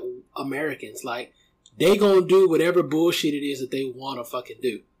 It's like Americans. Like, they gonna do whatever bullshit it is that they want to fucking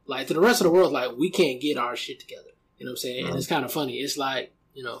do. Like, to the rest of the world, like, we can't get our shit together. You know what I'm saying? And it's kind of funny. It's like,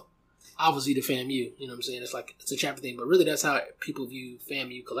 you know, obviously the FAMU. You know what I'm saying? It's like, it's a chapter thing, but really that's how people view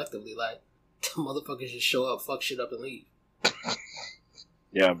FAMU collectively. Like, the motherfuckers just show up, fuck shit up, and leave.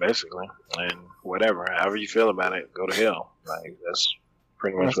 Yeah, basically. And whatever, however you feel about it, go to hell. Like, that's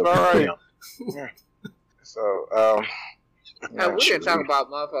pretty much what all right. Yeah. So, we're here talking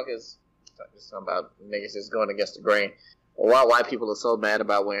about motherfuckers. Just talking about niggas just going against the grain. Why white people are so mad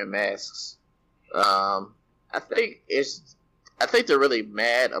about wearing masks? I think they're really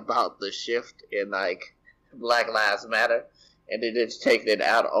mad about the shift in like Black Lives Matter, and they just take it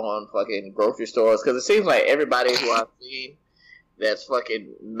out on fucking grocery stores, because it seems like everybody who I've seen that's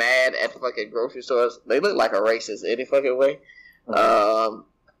fucking mad at fucking grocery stores, they look like a racist any fucking way.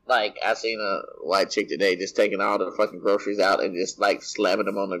 Like, I seen a white chick today just taking all the fucking groceries out and just like slamming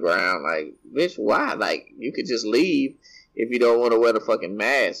them on the ground. Like, bitch, why? Like, you could just leave if you don't want to wear the fucking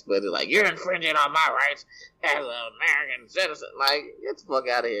mask, but it's like, you're infringing on my rights as an American citizen. Like, get the fuck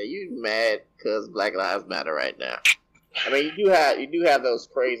out of here. You mad because Black Lives Matter right now. I mean, you do have those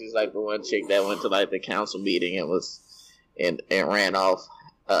crazies, like the one chick that went to like the council meeting and ran off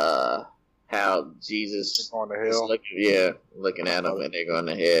how Jesus is going to hell. Looking at them, and they're going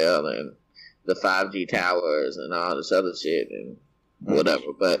to hell, and the 5G towers and all this other shit and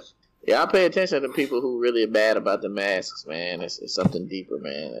whatever. But yeah, I pay attention to people who really are bad about the masks, man. It's something deeper,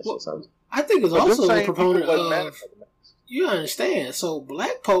 man. It's just something. I think it's also a proponent of. You understand? So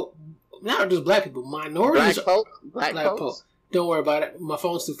black folk, not just black people, minorities. Black folks. Don't worry about it. My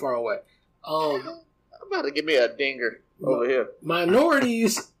phone's too far away. I'm about to give me a dinger over here.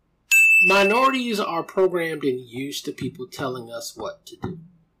 Minorities are programmed and used to people telling us what to do.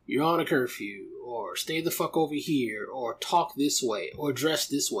 You're on a curfew, or stay the fuck over here, or talk this way, or dress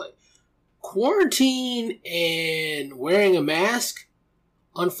this way. Quarantine and wearing a mask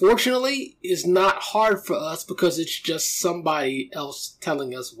unfortunately, is not hard for us because it's just somebody else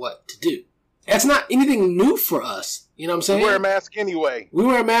telling us what to do. That's not anything new for us. You know what I'm saying? We wear a mask anyway. We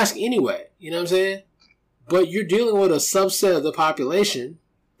wear a mask anyway. You know what I'm saying? But you're dealing with a subset of the population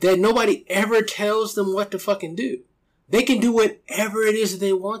that nobody ever tells them what to fucking do. They can do whatever it is that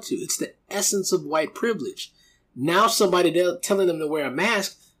they want to. It's the essence of white privilege. Now somebody telling them to wear a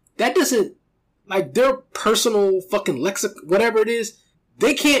mask, that doesn't, like, their personal fucking lexicon, whatever it is,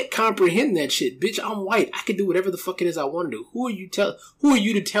 they can't comprehend that shit. Bitch, I'm white. I can do whatever the fuck it is I want to do. Who are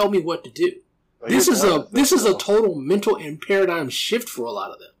you to tell me what to do? This is a total mental and paradigm shift for a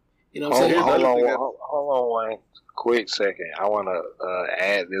lot of them. You know what I'm saying? Hold on one quick second. I want to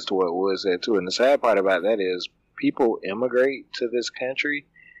add this to what Wood said too. And the sad part about that is people immigrate to this country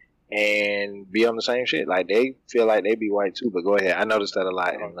and be on the same shit. Like, they feel like they be white too. But go ahead. I noticed that a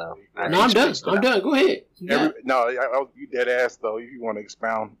lot. And, I'm done. I'm done. Go ahead. You dead ass though. If you want to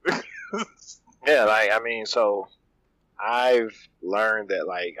expound. Yeah, like, I mean, so I've learned that,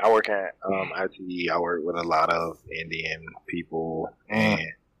 like, I work at ITE. I work with a lot of Indian people, and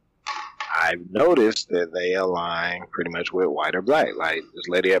I've noticed that they align pretty much with white or black. Like, this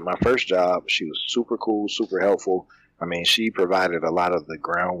lady at my first job, she was super cool, super helpful. I mean, she provided a lot of the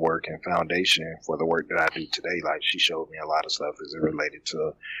groundwork and foundation for the work that I do today. Like, she showed me a lot of stuff as it related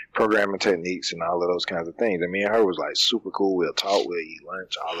to programming techniques and all of those kinds of things. And me and her was, like, super cool. We'll talk, we'll eat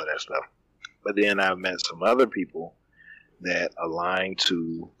lunch, all of that stuff. But then I've met some other people that align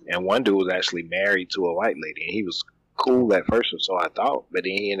to, and one dude was actually married to a white lady, and he was cool at first, or so I thought, but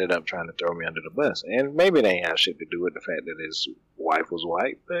then he ended up trying to throw me under the bus. And maybe they ain't have shit to do with the fact that his wife was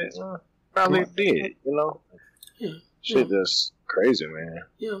white, but probably did, you know? Yeah. Shit just crazy, man.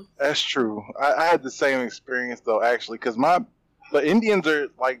 Yeah. That's true. I had the same experience though, actually, because the Indians are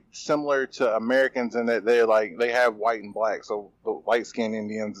like similar to Americans in that they're like, they have white and black. So the light skinned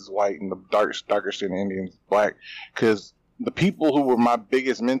Indians is white and the darker skinned Indians is black. Because the people who were my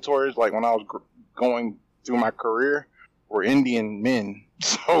biggest mentors, like when I was going through my career, were Indian men.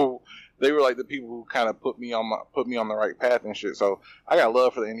 So they were like the people who kind of put me on the right path and shit. So I got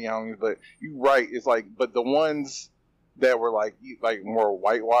love for the Indian homies, but you're right. It's like, but the ones that were like more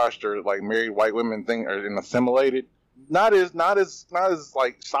whitewashed or like married white women and assimilated, not as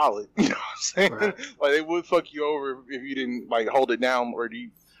like solid. You know what I'm saying? Right. Like, they would fuck you over if you didn't like hold it down, or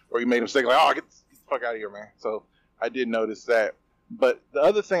you made a mistake. Like, oh, get the fuck out of here, man. So I did notice that. But the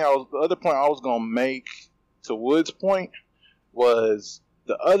other point I was gonna make to Wood's point was,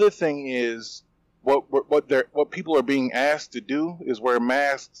 the other thing is what people are being asked to do is wear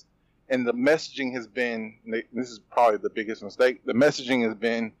masks. And the messaging has been, this is probably the biggest mistake, the messaging has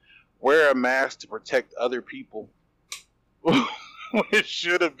been, wear a mask to protect other people. It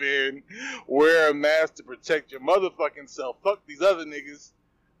should have been, wear a mask to protect your motherfucking self. Fuck these other niggas.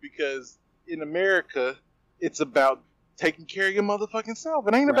 Because in America, it's about taking care of your motherfucking self.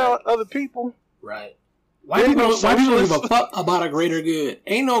 It ain't about other people. Right. Why people give a fuck about a greater good?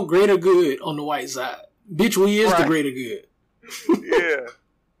 Ain't no greater good on the white side. Bitch, we is the greater good. Yeah.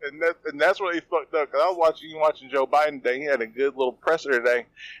 And that's where he fucked up. Because I was watching Joe Biden today. He had a good little presser today.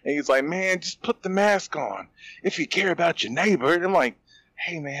 And he's like, man, just put the mask on if you care about your neighbor. And I'm like,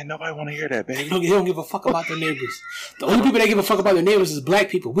 hey, man, nobody want to hear that, baby. They don't give a fuck about their neighbors. The only people that give a fuck about their neighbors is black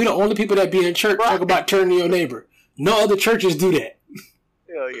people. We the only people that be in church talk about turning your neighbor. No other churches do that.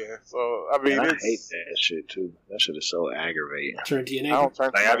 Hell yeah. So, I mean, I hate that shit, too. That shit is so aggravating. Turn to your neighbor.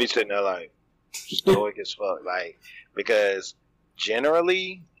 I be sitting there like, stoic as fuck. Like, because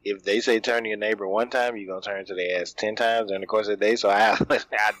generally, if they say turn to your neighbor one time, you're going to turn to their ass 10 times during the course of the day. So I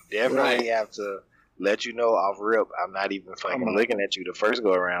definitely have to let you know off rip, I'm not even fucking looking at you the first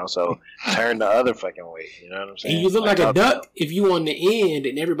go around. So turn the other fucking way. You know what I'm saying? And you look like a duck if you on the end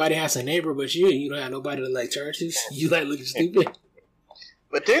and everybody has a neighbor but you don't have nobody to like turn to. You like looking stupid.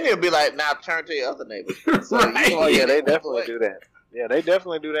 But then you'll be like, now turn to your other neighbors. So, right. Oh yeah, they definitely do that. Yeah, they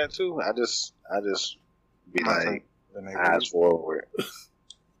definitely do that too. I just be like, eyes forward.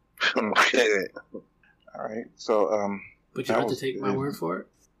 All right, so but you have to take my word for it.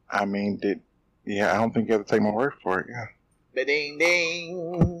 I mean, I don't think you have to take my word for it. Yeah. Ding ding.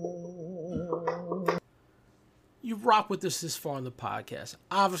 You rock with us this far in the podcast.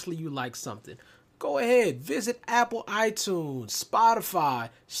 Obviously, you like something. Go ahead, visit Apple, iTunes, Spotify,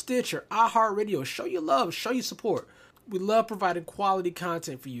 Stitcher, iHeartRadio. Show your love, show your support. We love providing quality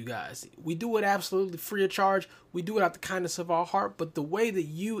content for you guys. We do it absolutely free of charge. We do it out the kindness of our heart. But the way that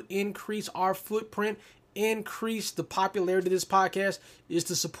you increase our footprint, increase the popularity of this podcast, is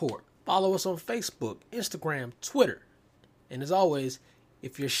to support. Follow us on Facebook, Instagram, Twitter. And as always,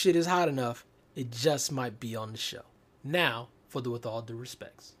 if your shit is hot enough, it just might be on the show. Now, for the With All Due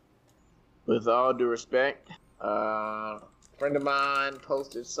Respects. With all due respect, a friend of mine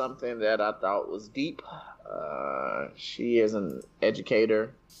posted something that I thought was deep. She is an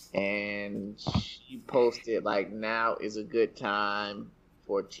educator, and she posted, like, now is a good time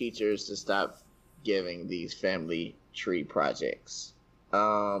for teachers to stop giving these family tree projects.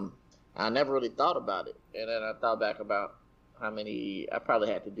 I never really thought about it, and then I thought back about how many I probably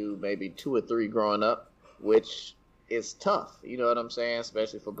had to do, maybe 2 or 3 growing up, which is tough, you know what I'm saying,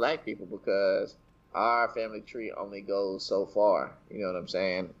 especially for black people, because our family tree only goes so far, you know what I'm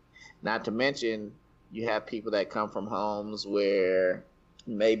saying? Not to mention, you have people that come from homes where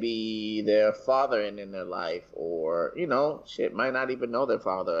maybe their father ain't in their life, or, you know, shit, might not even know their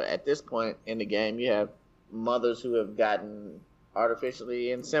father. At this point in the game, you have mothers who have gotten artificially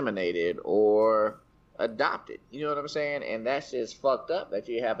inseminated or adopted, you know what I'm saying? And that's just fucked up that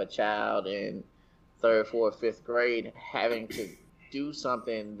you have a child in 3rd, 4th, 5th grade having to do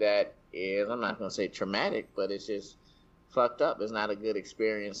something that is, I'm not going to say traumatic, but it's just fucked up. It's not a good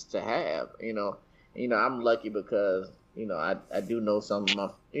experience to have, you know. I'm lucky because, you know, I do know some of my,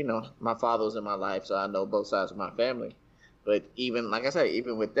 you know, my father was in my life, so I know both sides of my family. But even, like I said,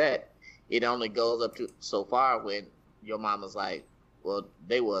 even with that, it only goes up to so far when your mama's like, well,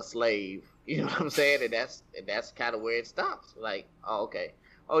 they were a slave, you know what I'm saying? And that's kind of where it stops. Like, oh, okay.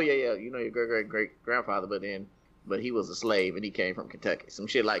 Oh, yeah, you know, your great-great-grandfather, but he was a slave and he came from Kentucky. Some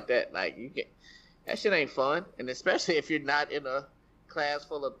shit like that. Like, that shit ain't fun. And especially if you're not in a class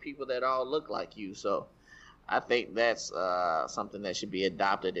full of people that all look like you. So I think that's something that should be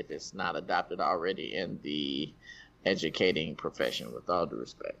adopted if it's not adopted already in the educating profession, with all due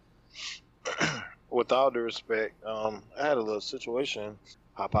respect. With all due respect, I had a little situation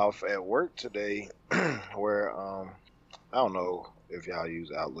pop off at work today where, I don't know if y'all use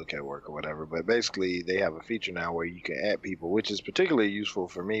Outlook at work or whatever, but basically they have a feature now where you can add people, which is particularly useful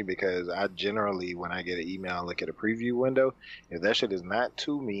for me because I generally, when I get an email and look at a preview window, if that shit is not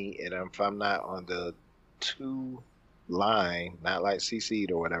to me, and if I'm not on the to line, not like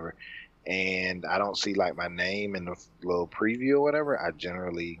CC'd or whatever, and I don't see like my name in the little preview or whatever, I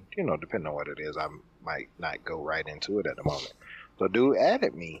generally, you know, depending on what it is, I might not go right into it at the moment. So dude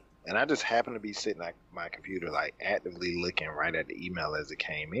added me, and I just happened to be sitting at my computer, like actively looking right at the email as it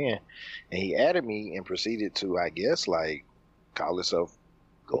came in, and he added me and proceeded to, I guess, like call himself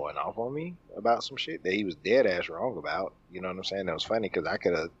going off on me about some shit that he was dead ass wrong about. You know what I'm saying? That was funny because I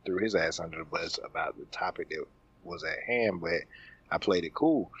could have threw his ass under the bus about the topic that was at hand, but I played it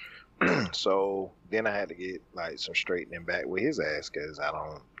cool. So then I had to get like some straightening back with his ass because I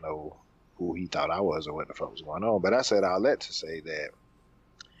don't know who he thought I was or what the fuck was going on. But I said all that to say that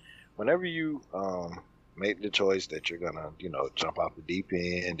whenever you make the choice that you're gonna, you know, jump off the deep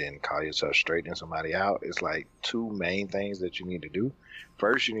end and call yourself straightening somebody out, it's like 2 main things that you need to do.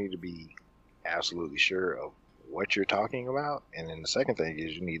 First, you need to be absolutely sure of what you're talking about, and then the second thing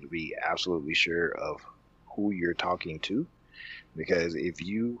is you need to be absolutely sure of who you're talking to. Because if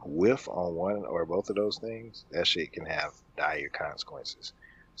you whiff on one or both of those things, that shit can have dire consequences.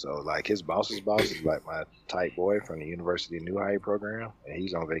 So, like, his boss's boss is like my type boy from the University of New High program, and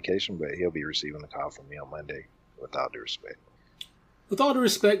he's on vacation, but he'll be receiving a call from me on Monday, with all due respect. With all due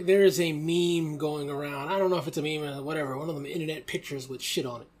respect, there is a meme going around. I don't know if it's a meme or whatever, one of them internet pictures with shit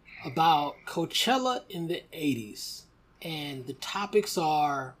on it, about Coachella in the 80s. And the topics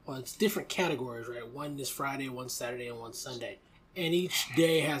are, well, it's different categories, right? One is Friday, one Saturday, and one Sunday. And each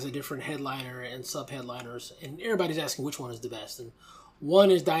day has a different headliner and sub-headliners, and everybody's asking which one is the best. And one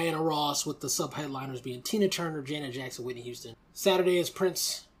is Diana Ross, with the sub-headliners being Tina Turner, Janet Jackson, Whitney Houston. Saturday is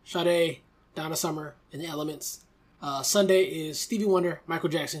Prince, Sade, Donna Summer, and the Elements. Sunday is Stevie Wonder, Michael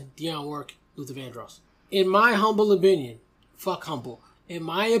Jackson, Dionne Warwick, Luther Vandross. In my humble opinion, in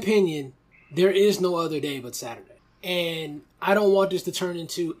my opinion, there is no other day but Saturday. And I don't want this to turn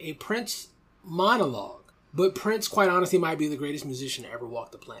into a Prince monologue. But Prince, quite honestly, might be the greatest musician to ever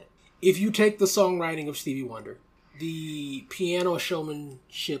walk the planet. If you take the songwriting of Stevie Wonder, the piano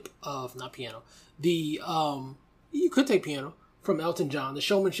showmanship of, not piano, you could take piano from Elton John, the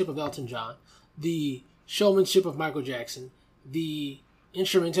showmanship of Elton John, the showmanship of Michael Jackson, the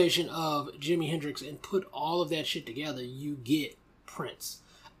instrumentation of Jimi Hendrix, and put all of that shit together, you get Prince.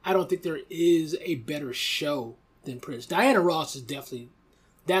 I don't think there is a better show than Prince. Diana Ross is definitely...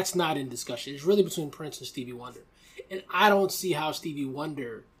 That's not in discussion. It's really between Prince and Stevie Wonder. And I don't see how Stevie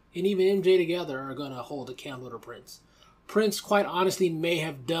Wonder and even MJ together are going to hold a candle to Prince. Prince, quite honestly, may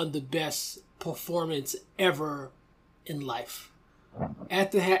have done the best performance ever in life.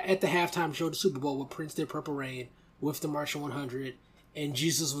 At the halftime show of the Super Bowl, where Prince did Purple Rain with the Marching 100, and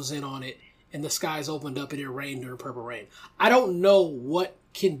Jesus was in on it, and the skies opened up and it rained during Purple Rain. I don't know what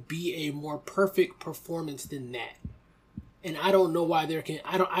can be a more perfect performance than that. And I don't know why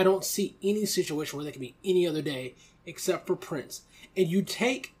I don't see any situation where there can be any other day except for Prince. And you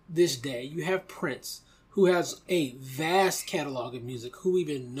take this day, you have Prince, who has a vast catalog of music, who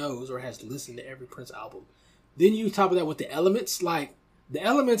even knows or has listened to every Prince album. Then you top of that with the Elements, like, the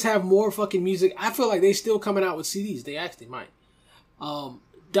Elements have more fucking music. I feel like they still coming out with CDs. They actually might.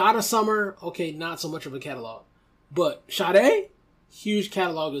 Donna Summer, okay, not so much of a catalog. But Sade, huge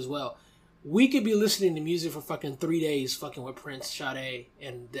catalog as well. We could be listening to music for fucking 3 days fucking with Prince, Sade,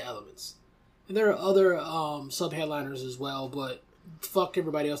 and the Elements. And there are other sub-headliners as well, but fuck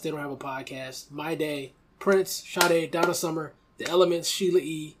everybody else. They don't have a podcast. My Day, Prince, Sade, Donna Summer, the Elements, Sheila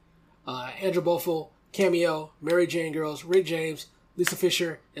E., Andrew Bofo, Cameo, Mary Jane Girls, Rick James, Lisa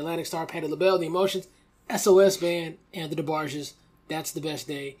Fisher, Atlantic Star, Patti LaBelle, The Emotions, SOS Band, and the DeBarges. That's the best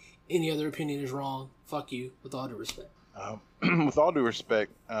day. Any other opinion is wrong. Fuck you, with all due respect. With all due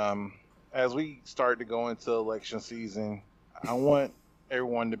respect, as we start to go into election season, I want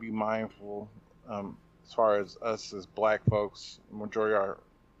everyone to be mindful, as far as us as black folks, majority of our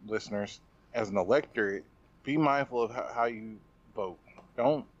listeners, as an electorate, be mindful of how you vote.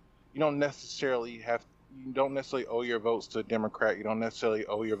 You don't necessarily owe your votes to a Democrat. You don't necessarily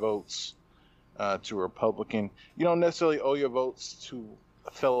owe your votes to a Republican. You don't necessarily owe your votes to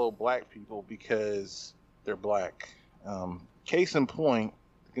fellow black people because they're black. Case in point,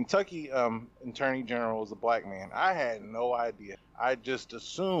 the Kentucky Attorney General was a black man. I had no idea. I just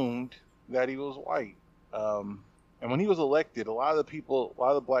assumed that he was white. And when he was elected, a lot of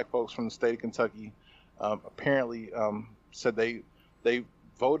the black folks from the state of Kentucky apparently said they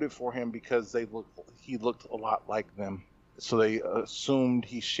voted for him because he looked a lot like them. So they assumed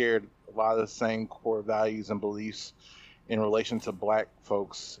he shared a lot of the same core values and beliefs in relation to black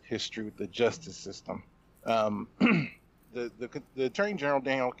folks' history with the justice system. The Attorney General,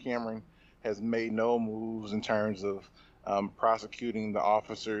 Daniel Cameron, has made no moves in terms of prosecuting the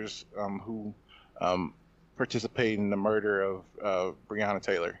officers who participated in the murder of Breonna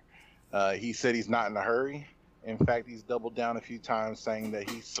Taylor. He said he's not in a hurry. In fact, he's doubled down a few times saying that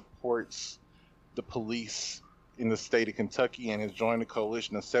he supports the police in the state of Kentucky and has joined a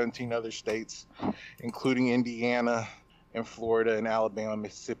coalition of 17 other states, including Indiana and Florida and Alabama,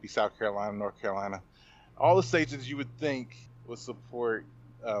 Mississippi, South Carolina, North Carolina. All the states that you would think would support,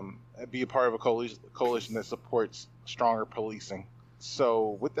 be a part of a coalition that supports stronger policing.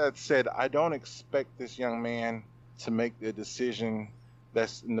 So with that said, I don't expect this young man to make the decision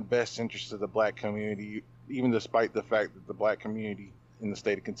that's in the best interest of the black community, even despite the fact that the black community in the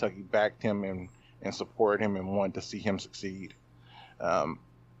state of Kentucky backed him and supported him and wanted to see him succeed.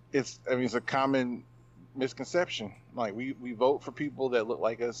 It's a common misconception. Like we vote for people that look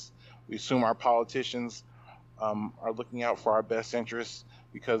like us. We assume our politicians are looking out for our best interests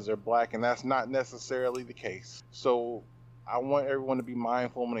because they're black, and that's not necessarily the case. So I want everyone to be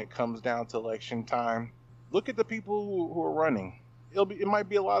mindful when it comes down to election time. Look at the people who are running. It might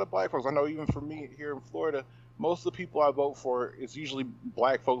be a lot of black folks. I know even for me here in Florida, most of the people I vote for is usually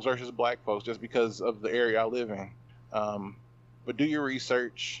black folks versus black folks just because of the area I live in. But do your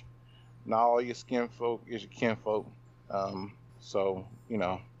research. Not all your skin folk is your kinfolk. So,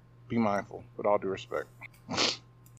 be mindful with all due respect.